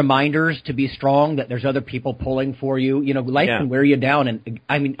 Sometimes reminders to be strong, that there's other people pulling for you. Life can wear you down. And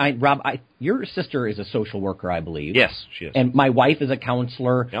I mean, Rob, your sister is a social worker, I believe. Yes, she is. And my wife is a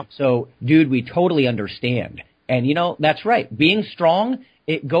counselor. Yep. So, dude, we totally understand. And, that's right. Being strong,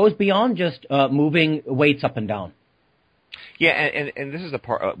 it goes beyond just moving weights up and down. Yeah, and this is the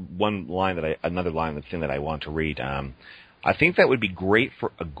part, another line, the thing that I want to read. I think that would be great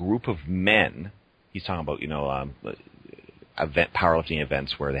for a group of men. He's talking about, powerlifting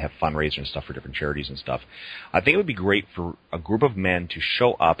events where they have fundraisers and stuff for different charities and stuff. I think it would be great for a group of men to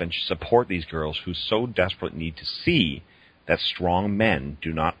show up and support these girls who so desperately need to see that strong men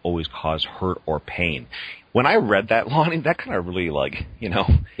do not always cause hurt or pain. When I read that, Lonnie, that kind of really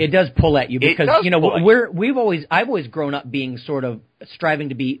it does pull at you because I've always grown up being sort of striving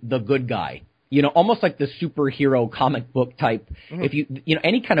to be the good guy. Almost like the superhero comic book type. Mm-hmm. If you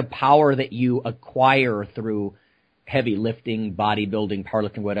any kind of power that you acquire through heavy lifting, bodybuilding,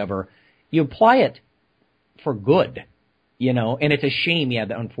 powerlifting, whatever, you apply it for good, and it's a shame,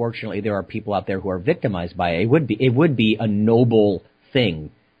 that unfortunately there are people out there who are victimized by it. It would be a noble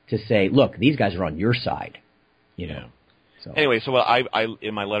thing to say, look, these guys are on your side, So. Anyway, so I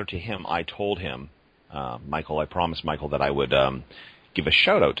in my letter to him, I told him, Michael, I promised Michael that I would, give a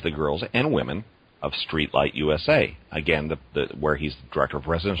shout-out to the girls and women of Streetlight USA. Again, where he's the director of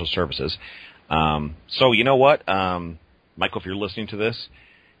residential services. So you know what, Michael, if you're listening to this,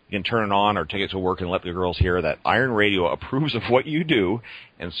 you can turn it on or take it to work and let the girls hear that Iron Radio approves of what you do,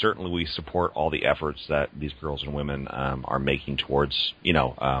 and certainly we support all the efforts that these girls and women are making towards,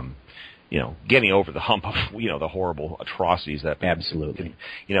 getting over the hump of, the horrible atrocities that... Absolutely.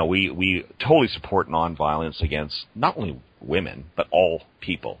 We totally support nonviolence against not only women, but all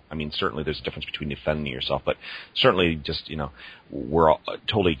people. I mean, certainly there's a difference between defending yourself, but certainly just, we're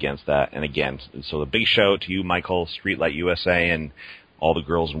totally against that. And again, so the big shout out to you, Michael, Streetlight USA, and all the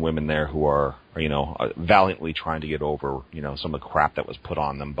girls and women there who are valiantly trying to get over, some of the crap that was put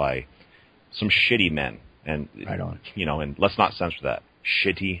on them by some shitty men. And, right on. You know, and let's not censor that.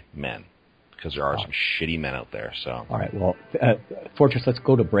 Shitty men. Because there are some shitty men out there, so. All right, well, Fortress, let's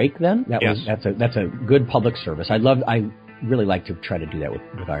go to break then. That's a good public service. I really like to try to do that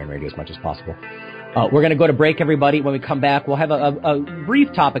with Iron Radio as much as possible. We're going to go to break, everybody. When we come back, we'll have a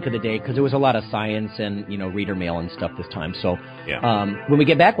brief topic of the day because there was a lot of science and, you know, reader mail and stuff this time. So when we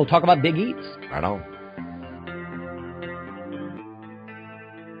get back, we'll talk about Big Eats. Right on.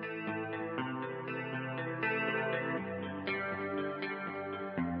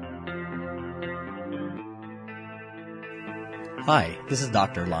 Hi, this is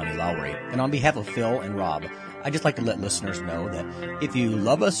Dr. Lonnie Lowry, and on behalf of Phil and Rob, I'd just like to let listeners know that if you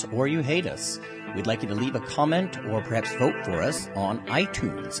love us or you hate us, we'd like you to leave a comment or perhaps vote for us on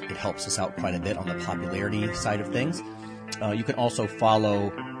iTunes. It helps us out quite a bit on the popularity side of things. You can also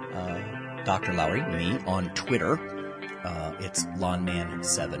follow Dr. Lowry, me, on Twitter. It's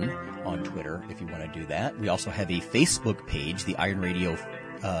Lawnman7 on Twitter if you want to do that. We also have a Facebook page, the Iron Radio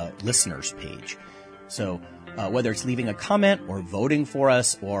listeners page. So whether it's leaving a comment or voting for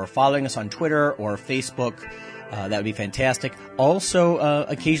us or following us on Twitter or Facebook, that would be fantastic. Also,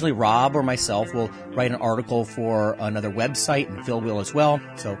 occasionally Rob or myself will write an article for another website, and Phil will as well.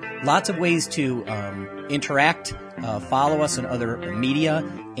 So lots of ways to interact, follow us in other media,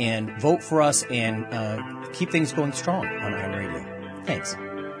 and vote for us and keep things going strong on Iron Radio. Thanks.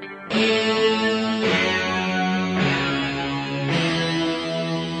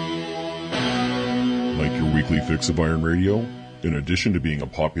 Like your weekly fix of Iron Radio? In addition to being a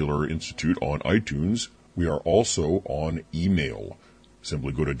popular institute on iTunes, we are also on email.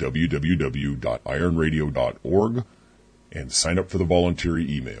 Simply go to www.ironradio.org and sign up for the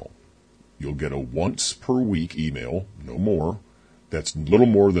voluntary email. You'll get a once-per-week email, no more, that's little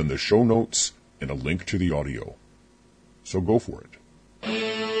more than the show notes and a link to the audio. So go for it.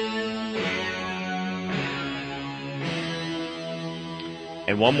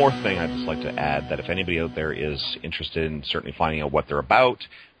 And one more thing I'd just like to add, that if anybody out there is interested in certainly finding out what they're about,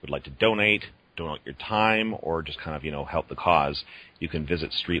 would like to donate your time, or just kind of, you know, help the cause, you can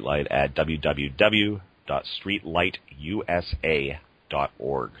visit Streetlight at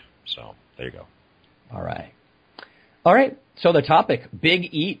www.streetlightusa.org. So, there you go. All right. So the topic,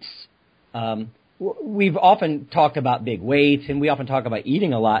 Big Eats. We've often talked about big weights, and we often talk about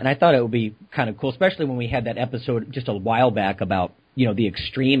eating a lot, and I thought it would be kind of cool, especially when we had that episode just a while back about, you know, the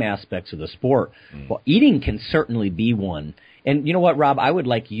extreme aspects of the sport. Well, eating can certainly be one. And you know what, Rob, I would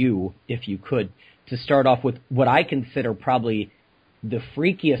like you, if you could, to start off with what I consider probably the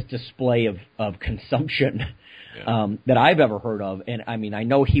freakiest display of consumption that I've ever heard of. And I mean, I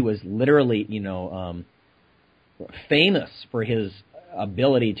know he was literally, you know, famous for his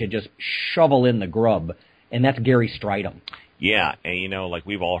ability to just shovel in the grub, and that's Gary Stridham. Yeah, and you know, like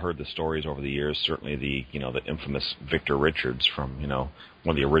we've all heard the stories over the years, certainly the infamous Victor Richards from, you know,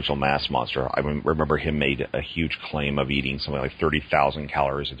 one of the original Mass Monster. I remember him made a huge claim of eating something like 30,000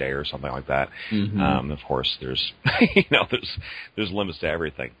 calories a day or something like that. Of course, there's, you know, there's limits to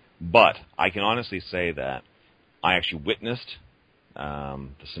everything. But I can honestly say that I actually witnessed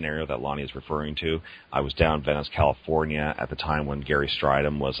the scenario that Lonnie is referring to. I was down in Venice, California at the time when Gary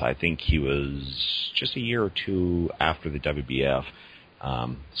Stridham was, I think he was just a year or two after the WBF.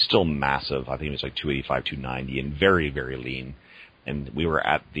 Still massive. I think he was like 285, 290 and very, very lean. And we were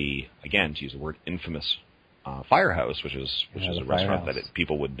at the, again, to use the word, infamous Firehouse, which is a restaurant that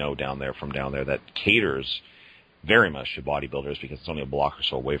people would know down there that caters very much to bodybuilders because it's only a block or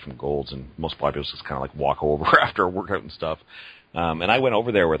so away from Gold's, and most bodybuilders just kind of like walk over after a workout and stuff. And I went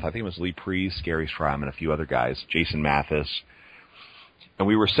over there with, I think it was Lee Priest, Gary Stridham, and a few other guys, Jason Mathis. And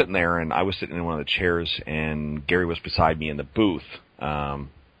we were sitting there, and I was sitting in one of the chairs, and Gary was beside me in the booth. And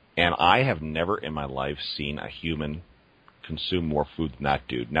I have never in my life seen a human consume more food than that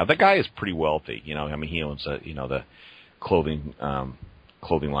dude. Now, that guy is pretty wealthy. You know, I mean, he owns the clothing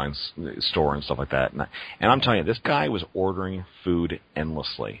lines store and stuff like that. And I'm telling you, this guy was ordering food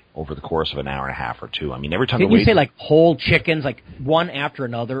endlessly over the course of an hour and a half or two. I mean, every time Didn't you say like whole chickens, like one after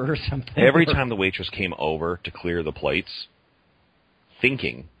another or something? Every time the waitress came over to clear the plates,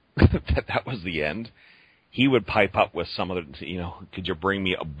 thinking that was the end, he would pipe up with some other, you know, could you bring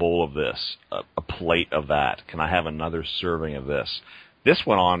me a bowl of this, a plate of that? Can I have another serving of this? This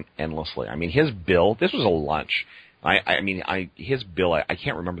went on endlessly. I mean, his bill, this was a lunch. His bill, I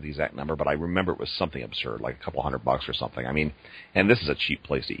can't remember the exact number, but I remember it was something absurd, like a couple $100 or something. I mean, and this is a cheap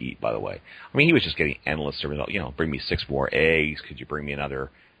place to eat, by the way. I mean, he was just getting endless serving, you know, bring me 6 more eggs. Could you bring me another,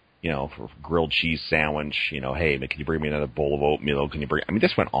 you know, grilled cheese sandwich? You know, hey, can you bring me another bowl of oatmeal? Can you bring, I mean,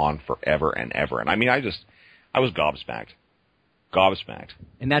 this went on forever and ever. And I mean, I was gobsmacked. Gobsmacked.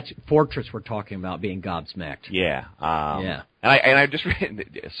 And that's Fortress we're talking about, being gobsmacked. Yeah. Yeah. And I just,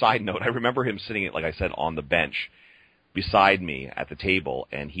 side note, I remember him sitting, like I said, on the bench beside me at the table,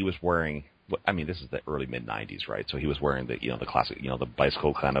 and he was wearing, I mean, this is the early mid-90s, right? So he was wearing the, the classic, the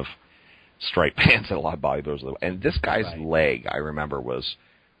bicycle kind of striped pants that a lot of bodybuilders wear. And this guy's leg, I remember, was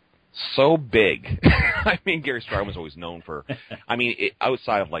so big. I mean, Gary Strydom was always known for,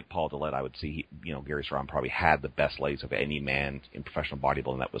 outside of like Paul Dillette, I would see, Gary Strydom probably had the best legs of any man in professional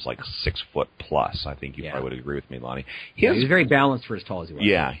bodybuilding that was like 6 foot plus. I think you probably would agree with me, Lonnie. He was very balanced for as tall as he was.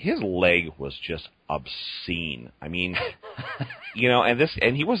 Yeah, his leg was just obscene. I mean,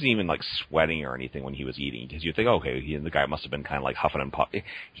 and he wasn't even like sweating or anything when he was eating, because you think, okay, the guy must have been kind of like huffing and puffing.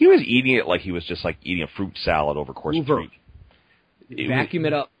 He was eating it like he was just like eating a fruit salad over Course Creek. Vacuum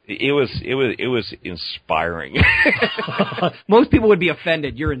it up. It was inspiring. Most people would be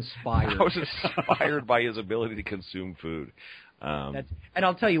offended. You're inspired. I was inspired by his ability to consume food. And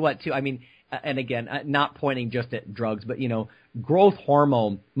I'll tell you what, too. I mean, and again, not pointing just at drugs, but growth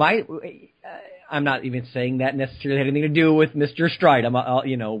hormone. I'm not even saying that necessarily had anything to do with Mr.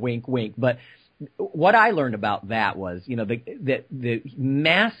 Strydom. Wink, wink. But what I learned about that was, the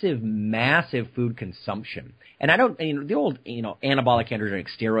massive food consumption. And I don't, the old, anabolic androgenic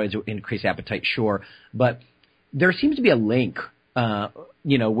steroids increase appetite, sure, but there seems to be a link,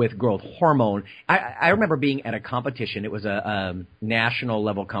 with growth hormone. I remember being at a competition. It was a national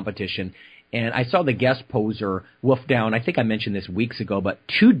level competition, and I saw the guest poser wolf down, I think I mentioned this weeks ago, but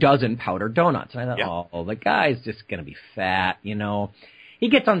 24 powdered donuts. And I thought, oh, the guy's just going to be fat, He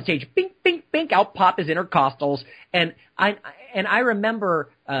gets on stage, bink, bink, bink, out pop his intercostals. And I remember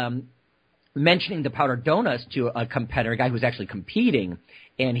mentioning the powdered donuts to a competitor, a guy who was actually competing,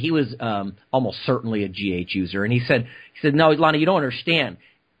 and he was almost certainly a GH user. And he said, no, Lonnie, you don't understand.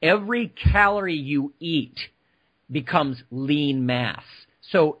 Every calorie you eat becomes lean mass.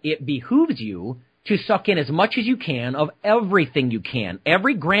 So it behooves you to suck in as much as you can of everything you can.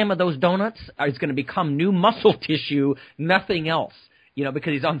 Every gram of those donuts is going to become new muscle tissue, nothing else.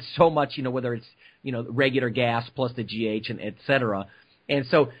 Because he's on so much, whether it's, regular gas plus the GH and et cetera. And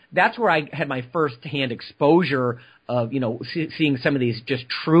so that's where I had my first-hand exposure of, seeing some of these just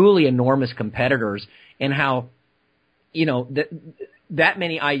truly enormous competitors, and how, that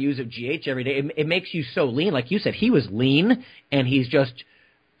many IUs of GH every day, it makes you so lean. Like you said, he was lean, and he's just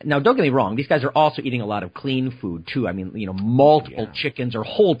 – now, don't get me wrong. These guys are also eating a lot of clean food, too. I mean, multiple chickens or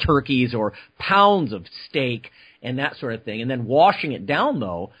whole turkeys or pounds of steak and that sort of thing. And then washing it down,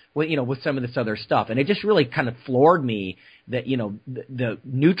 though, with some of this other stuff. And it just really kind of floored me that, the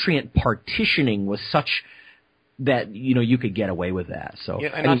nutrient partitioning was such that, you could get away with that. So, yeah,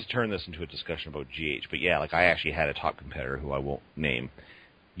 and not to turn this into a discussion about GH, but yeah, like I actually had a top competitor who I won't name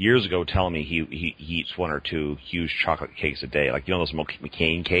years ago telling me he eats 1 or 2 huge chocolate cakes a day. Like, those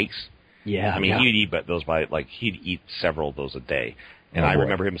McCain cakes? Yeah. I mean, he'd eat those he'd eat several of those a day. And I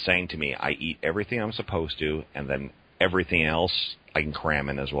remember him saying to me, I eat everything I'm supposed to, and then everything else I can cram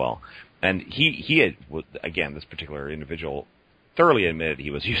in as well. And he had, again, this particular individual thoroughly admitted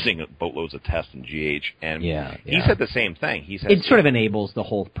he was using boatloads of tests and GH, and he said the same thing. He said it sort of enables the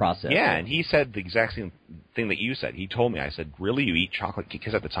whole process. Yeah, and he said the exact same thing that you said. He told me, I said, really, you eat chocolate cake?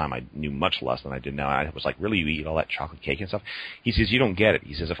 Because at the time I knew much less than I did now. I was like, really, you eat all that chocolate cake and stuff? He says, you don't get it.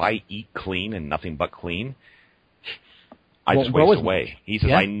 He says, if I eat clean and nothing but clean, I just waste away. He says,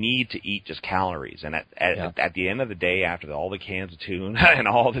 I need to eat just calories. And at the end of the day, after all the cans of tuna and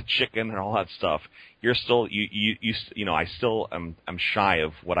all the chicken and all that stuff, you're still, I still am shy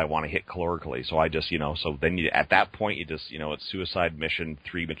of what I want to hit calorically. So I just, so then at that point, you just, it's suicide mission,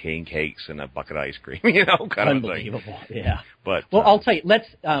 3 McCain cakes and a bucket of ice cream, kind of thing. Unbelievable. Yeah. But, I'll tell you,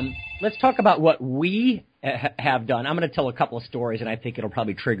 let's talk about what we have done. I'm going to tell a couple of stories, and I think it'll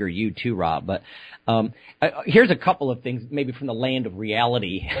probably trigger you too, Rob. But here's a couple of things, maybe from the land of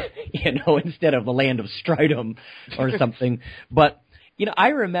reality, instead of the land of Strydom or something. But I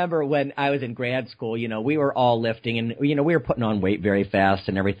remember when I was in grad school, we were all lifting, and we were putting on weight very fast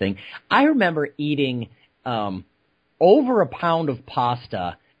and everything. I remember eating over a pound of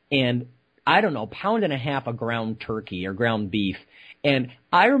pasta and, I don't know, 1.5 pounds of ground turkey or ground beef. And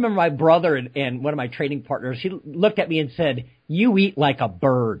I remember my brother and one of my training partners, he looked at me and said, "You eat like a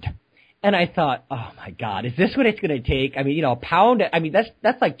bird." And I thought, oh my God, is this what it's going to take? I mean, a pound,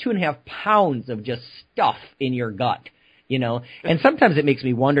 that's like 2.5 pounds of just stuff in your gut, And sometimes it makes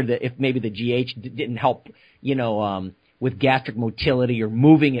me wonder that if maybe the GH didn't help, with gastric motility or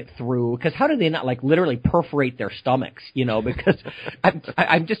moving it through, because how do they not literally perforate their stomachs, because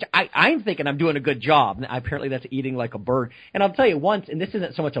I'm thinking I'm doing a good job. Apparently that's eating like a bird. And I'll tell you once, and this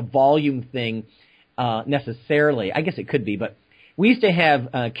isn't so much a volume thing, necessarily, I guess it could be, but we used to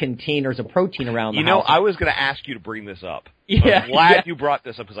have containers of protein around the house. You know, I was going to ask you to bring this up. Yeah, I'm glad you brought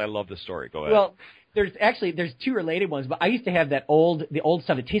this up because I love this story. Go ahead. Well, there's two related ones, but I used to have the old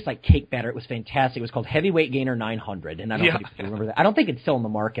stuff. It tastes like cake batter. It was fantastic. It was called Heavyweight Gainer 900, and I don't know if you remember that. I don't think it's still in the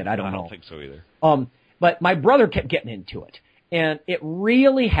market. I don't know. I don't think so either. But my brother kept getting into it, and it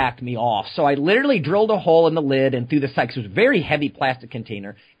really hacked me off. So I literally drilled a hole in the lid and through the side, 'cause it was a very heavy plastic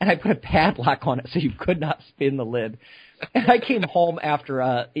container, and I put a padlock on it so you could not spin the lid. And I came home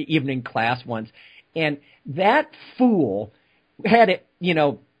after evening class once, and that fool had it,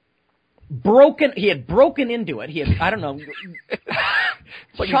 broken. He had broken into it. He had, I don't know,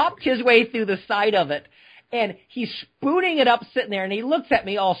 chopped his way through the side of it. And he's spooning it up, sitting there, and he looks at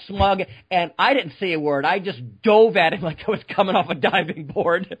me all smug, and I didn't say a word. I just dove at him like I was coming off a diving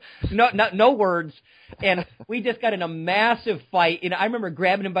board. No words. And we just got in a massive fight. I remember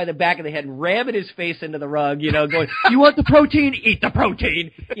grabbing him by the back of the head and ramming his face into the rug, going, "You want the protein? Eat the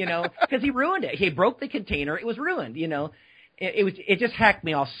protein!" Because he ruined it. He broke the container. It was ruined, It just hacked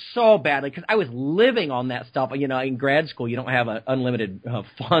me off so badly because I was living on that stuff. In grad school, you don't have unlimited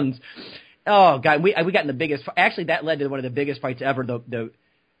funds. Oh God, we got in the biggest. Actually, that led to one of the biggest fights ever.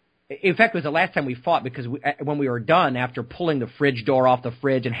 In fact, it was the last time we fought because when we were done, after pulling the fridge door off the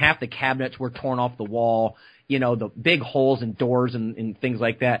fridge and half the cabinets were torn off the wall, the big holes in doors and things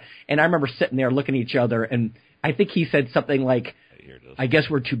like that. And I remember sitting there looking at each other, and I think he said something like, "I guess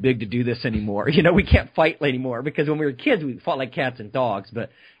we're too big to do this anymore. We can't fight anymore." Because when we were kids, we fought like cats and dogs. But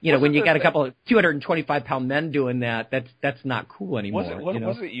when you got a couple of 225-pound men doing that, that's not cool anymore.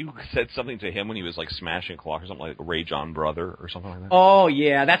 Was it you said something to him when he was like smashing a clock or something, like Rage On Brother or something like that? Oh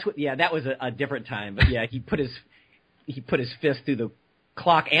yeah, that was a different time. But yeah, he put his fist through the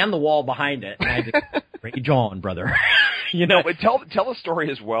clock and the wall behind it, and I just Rage On, brother. No, but tell the story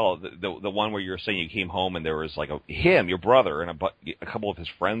as well. The one where you're saying you came home and there was like your brother, and a couple of his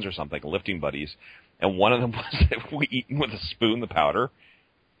friends or something, lifting buddies, and one of them was eating with a spoon the powder.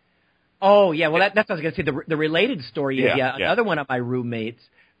 Oh yeah, well that's what I was gonna say. The related story is another one of my roommates.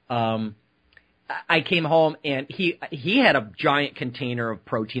 I came home and he had a giant container of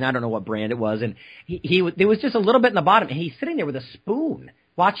protein. I don't know what brand it was, and there was just a little bit in the bottom, and he's sitting there with a spoon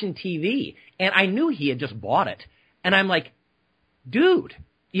watching TV, and I knew he had just bought it. And I'm like, dude,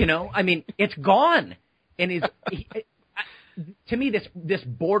 it's gone. And to me, this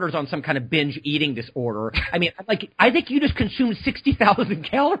borders on some kind of binge eating disorder. I think you just consumed 60,000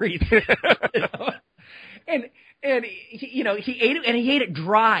 calories. And he ate it, and he ate it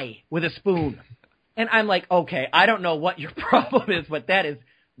dry with a spoon. And I'm like, okay, I don't know what your problem is, but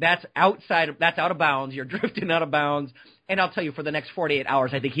that's out of bounds. You're drifting out of bounds. And I'll tell you, for the next 48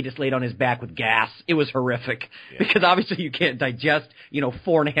 hours, I think he just laid on his back with gas. It was horrific because obviously you can't digest,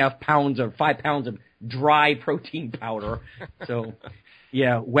 4.5 pounds or 5 pounds of dry protein powder. So,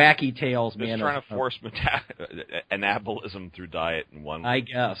 yeah, wacky tales, man. Just trying to force anabolism through diet in one. I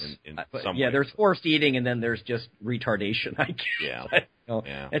guess. In some yeah, way. there's forced eating, and then there's just retardation. I guess.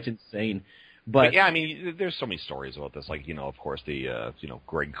 Yeah. That's insane. But yeah, there's so many stories about this. Like, of course, the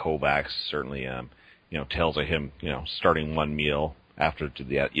Greg Kovacs certainly. Tells of him, starting one meal after at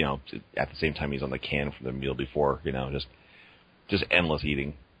the same time he's on the can for the meal before, just endless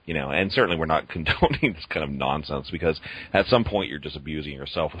eating, and certainly we're not condoning this kind of nonsense because at some point you're just abusing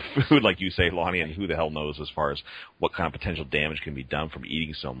yourself with food, like you say, Lonnie, and who the hell knows as far as what kind of potential damage can be done from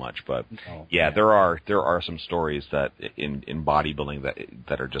eating so much. But there are some stories that in bodybuilding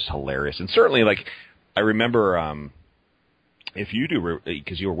that are just hilarious, and certainly like I remember. If you do,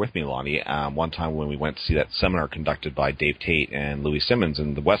 because you were with me, Lonnie, one time when we went to see that seminar conducted by Dave Tate and Louis Simmons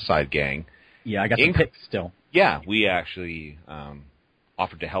and the West Side Gang. Yeah, I got the pics still. Yeah, we actually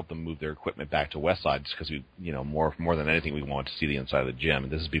offered to help them move their equipment back to West Side just because we, more than anything, we wanted to see the inside of the gym.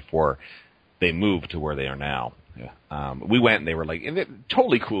 And this is before they moved to where they are now. Yeah. We went and they were like, and they're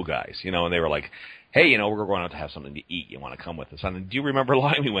totally cool guys, and they were like, hey, we're going out to have something to eat. You want to come with us? And do you remember,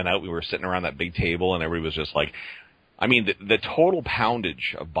 Lonnie, we went out, we were sitting around that big table and everybody was just like, the total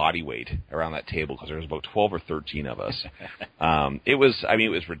poundage of body weight around that table, because there was about 12 or 13 of us. It was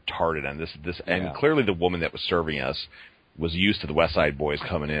retarded. And and clearly the woman that was serving us was used to the West Side Boys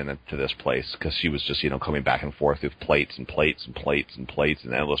coming in to this place because she was just, coming back and forth with plates and plates and plates and plates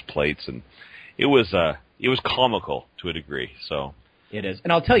and endless plates. And it was comical to a degree. So. It is.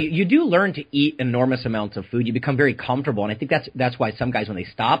 And I'll tell you, you do learn to eat enormous amounts of food. You become very comfortable. And I think that's why some guys, when they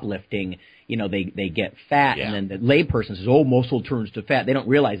stop lifting, they get fat. Yeah. And then the layperson says, muscle turns to fat. They don't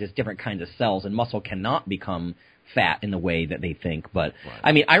realize it's different kinds of cells, and muscle cannot become fat in the way that they think. But,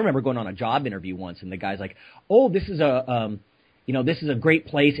 right. I remember going on a job interview once, and the guy's like, this is this is a great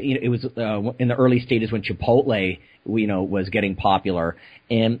place. It was in the early stages when Chipotle, was getting popular,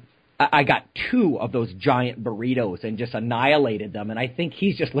 and I got 2 of those giant burritos and just annihilated them. And I think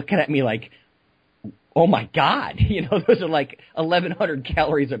he's just looking at me like, oh my God, those are like 1,100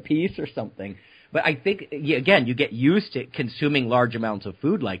 calories a piece or something. But I think, again, you get used to consuming large amounts of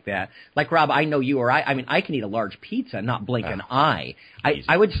food like that. Like, Rob, I know you or I mean, I can eat a large pizza and not blink an eye.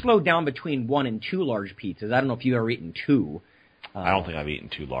 I would slow down between 1 and 2 large pizzas. I don't know if you've ever eaten 2. I don't think I've eaten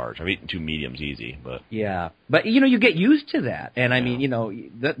 2 large. I've eaten 2 mediums easy, but. Yeah. But, you get used to that. And I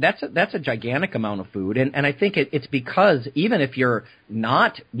mean, that's a gigantic amount of food. And I think it's because even if you're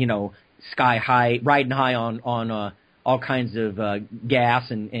not, sky high, riding high on all kinds of gas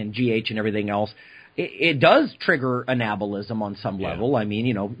and GH and everything else, it does trigger anabolism on some level. I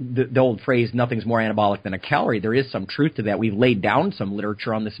mean, the old phrase, nothing's more anabolic than a calorie. There is some truth to that. We've laid down some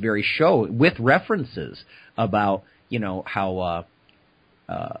literature on this very show with references about, how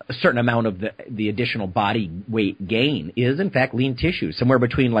a certain amount of the additional body weight gain is, in fact, lean tissue, somewhere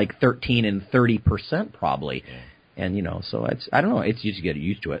between like 13 and 30% probably. Yeah. And, so I don't know, it's you just get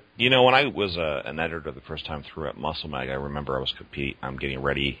used to it. When I was an editor the first time through at Muscle Mag, I remember I'm getting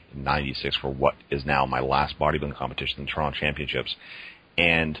ready in 96 for what is now my last bodybuilding competition, the Toronto Championships.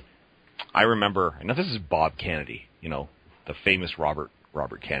 And I remember, and now this is Bob Kennedy, the famous Robert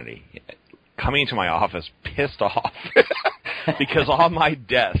Kennedy, coming into my office pissed off because on my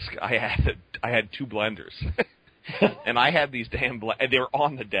desk I had 2 blenders. And I had these they were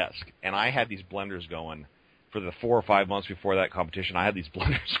on the desk, and I had these blenders going. For the 4 or 5 months before that competition, I had these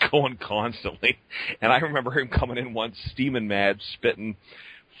blenders going constantly. And I remember him coming in once, steaming mad, spitting,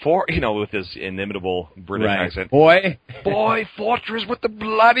 with his inimitable British accent. Boy, Fortress, what the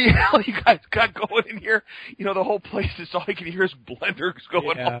bloody hell you guys got going in here? The whole place is all you can hear is blenders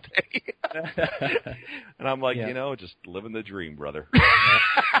going all day. And I'm like, just living the dream, brother.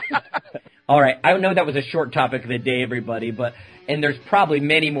 All right. I know that was a short topic of the day, everybody, and there's probably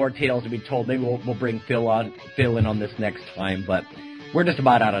many more tales to be told. Maybe we'll bring Phil in on this next time, but we're just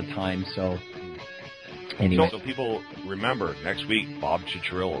about out of time, so anyway. So people remember, next week, Bob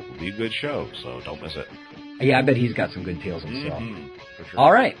Chicharrillo will be a good show, so don't miss it. Yeah, I bet he's got some good tales himself. Mm-hmm, for sure.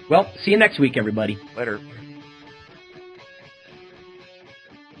 All right. Well, see you next week, everybody. Later.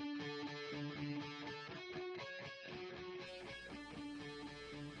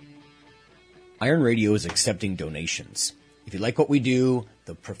 Iron Radio is accepting donations. If you like what we do,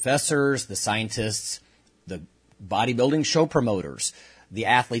 the professors, the scientists, the bodybuilding show promoters, the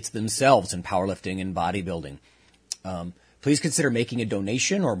athletes themselves in powerlifting and bodybuilding, please consider making a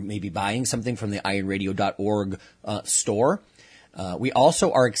donation or maybe buying something from the ironradio.org store. We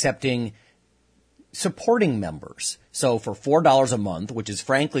also are accepting supporting members. So for $4 a month, which is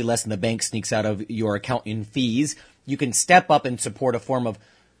frankly less than the bank sneaks out of your account in fees, you can step up and support a form of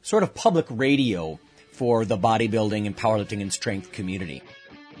sort of public radio for the bodybuilding and powerlifting and strength community.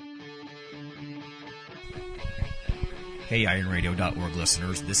 Hey, IronRadio.org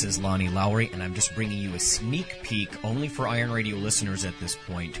listeners, this is Lonnie Lowry, and I'm just bringing you a sneak peek only for Iron Radio listeners at this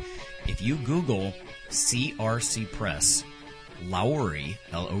point. If you Google CRC Press, Lowry,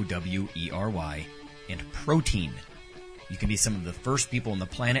 L-O-W-E-R-Y, and protein, you can be some of the first people on the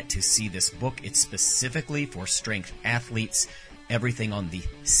planet to see this book. It's specifically for strength athletes. Everything on the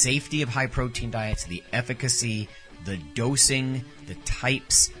safety of high-protein diets, the efficacy, the dosing, the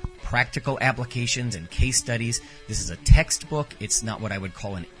types, practical applications, and case studies. This is a textbook. It's not what I would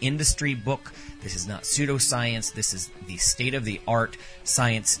call an industry book. This is not pseudoscience. This is the state-of-the-art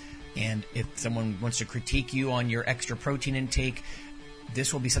science. And if someone wants to critique you on your extra protein intake,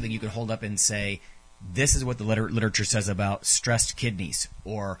 this will be something you can hold up and say, this is what the literature says about stressed kidneys,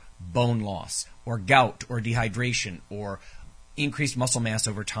 or bone loss, or gout, or dehydration, or increased muscle mass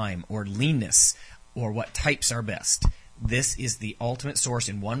over time, or leanness, or what types are best. This is the ultimate source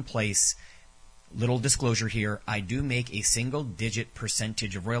in one place. Little disclosure here, I do make a single-digit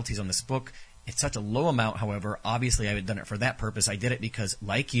percentage of royalties on this book. It's such a low amount, however. Obviously, I haven't done it for that purpose. I did it because,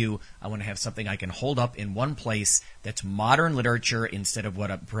 like you, I want to have something I can hold up in one place that's modern literature instead of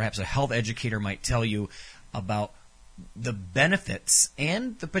what perhaps a health educator might tell you about the benefits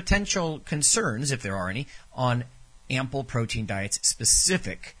and the potential concerns, if there are any, on ample protein diets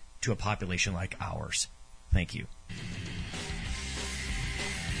specific to a population like ours. Thank you.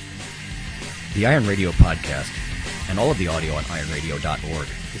 The Iron Radio podcast and all of the audio on ironradio.org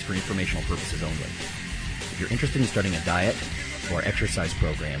is for informational purposes only. If you're interested in starting a diet or exercise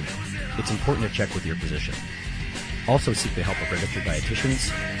program, it's important to check with your physician. Also seek the help of registered dietitians,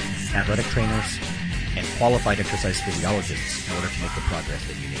 athletic trainers, and qualified exercise physiologists in order to make the progress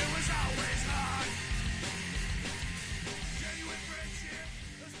that you need.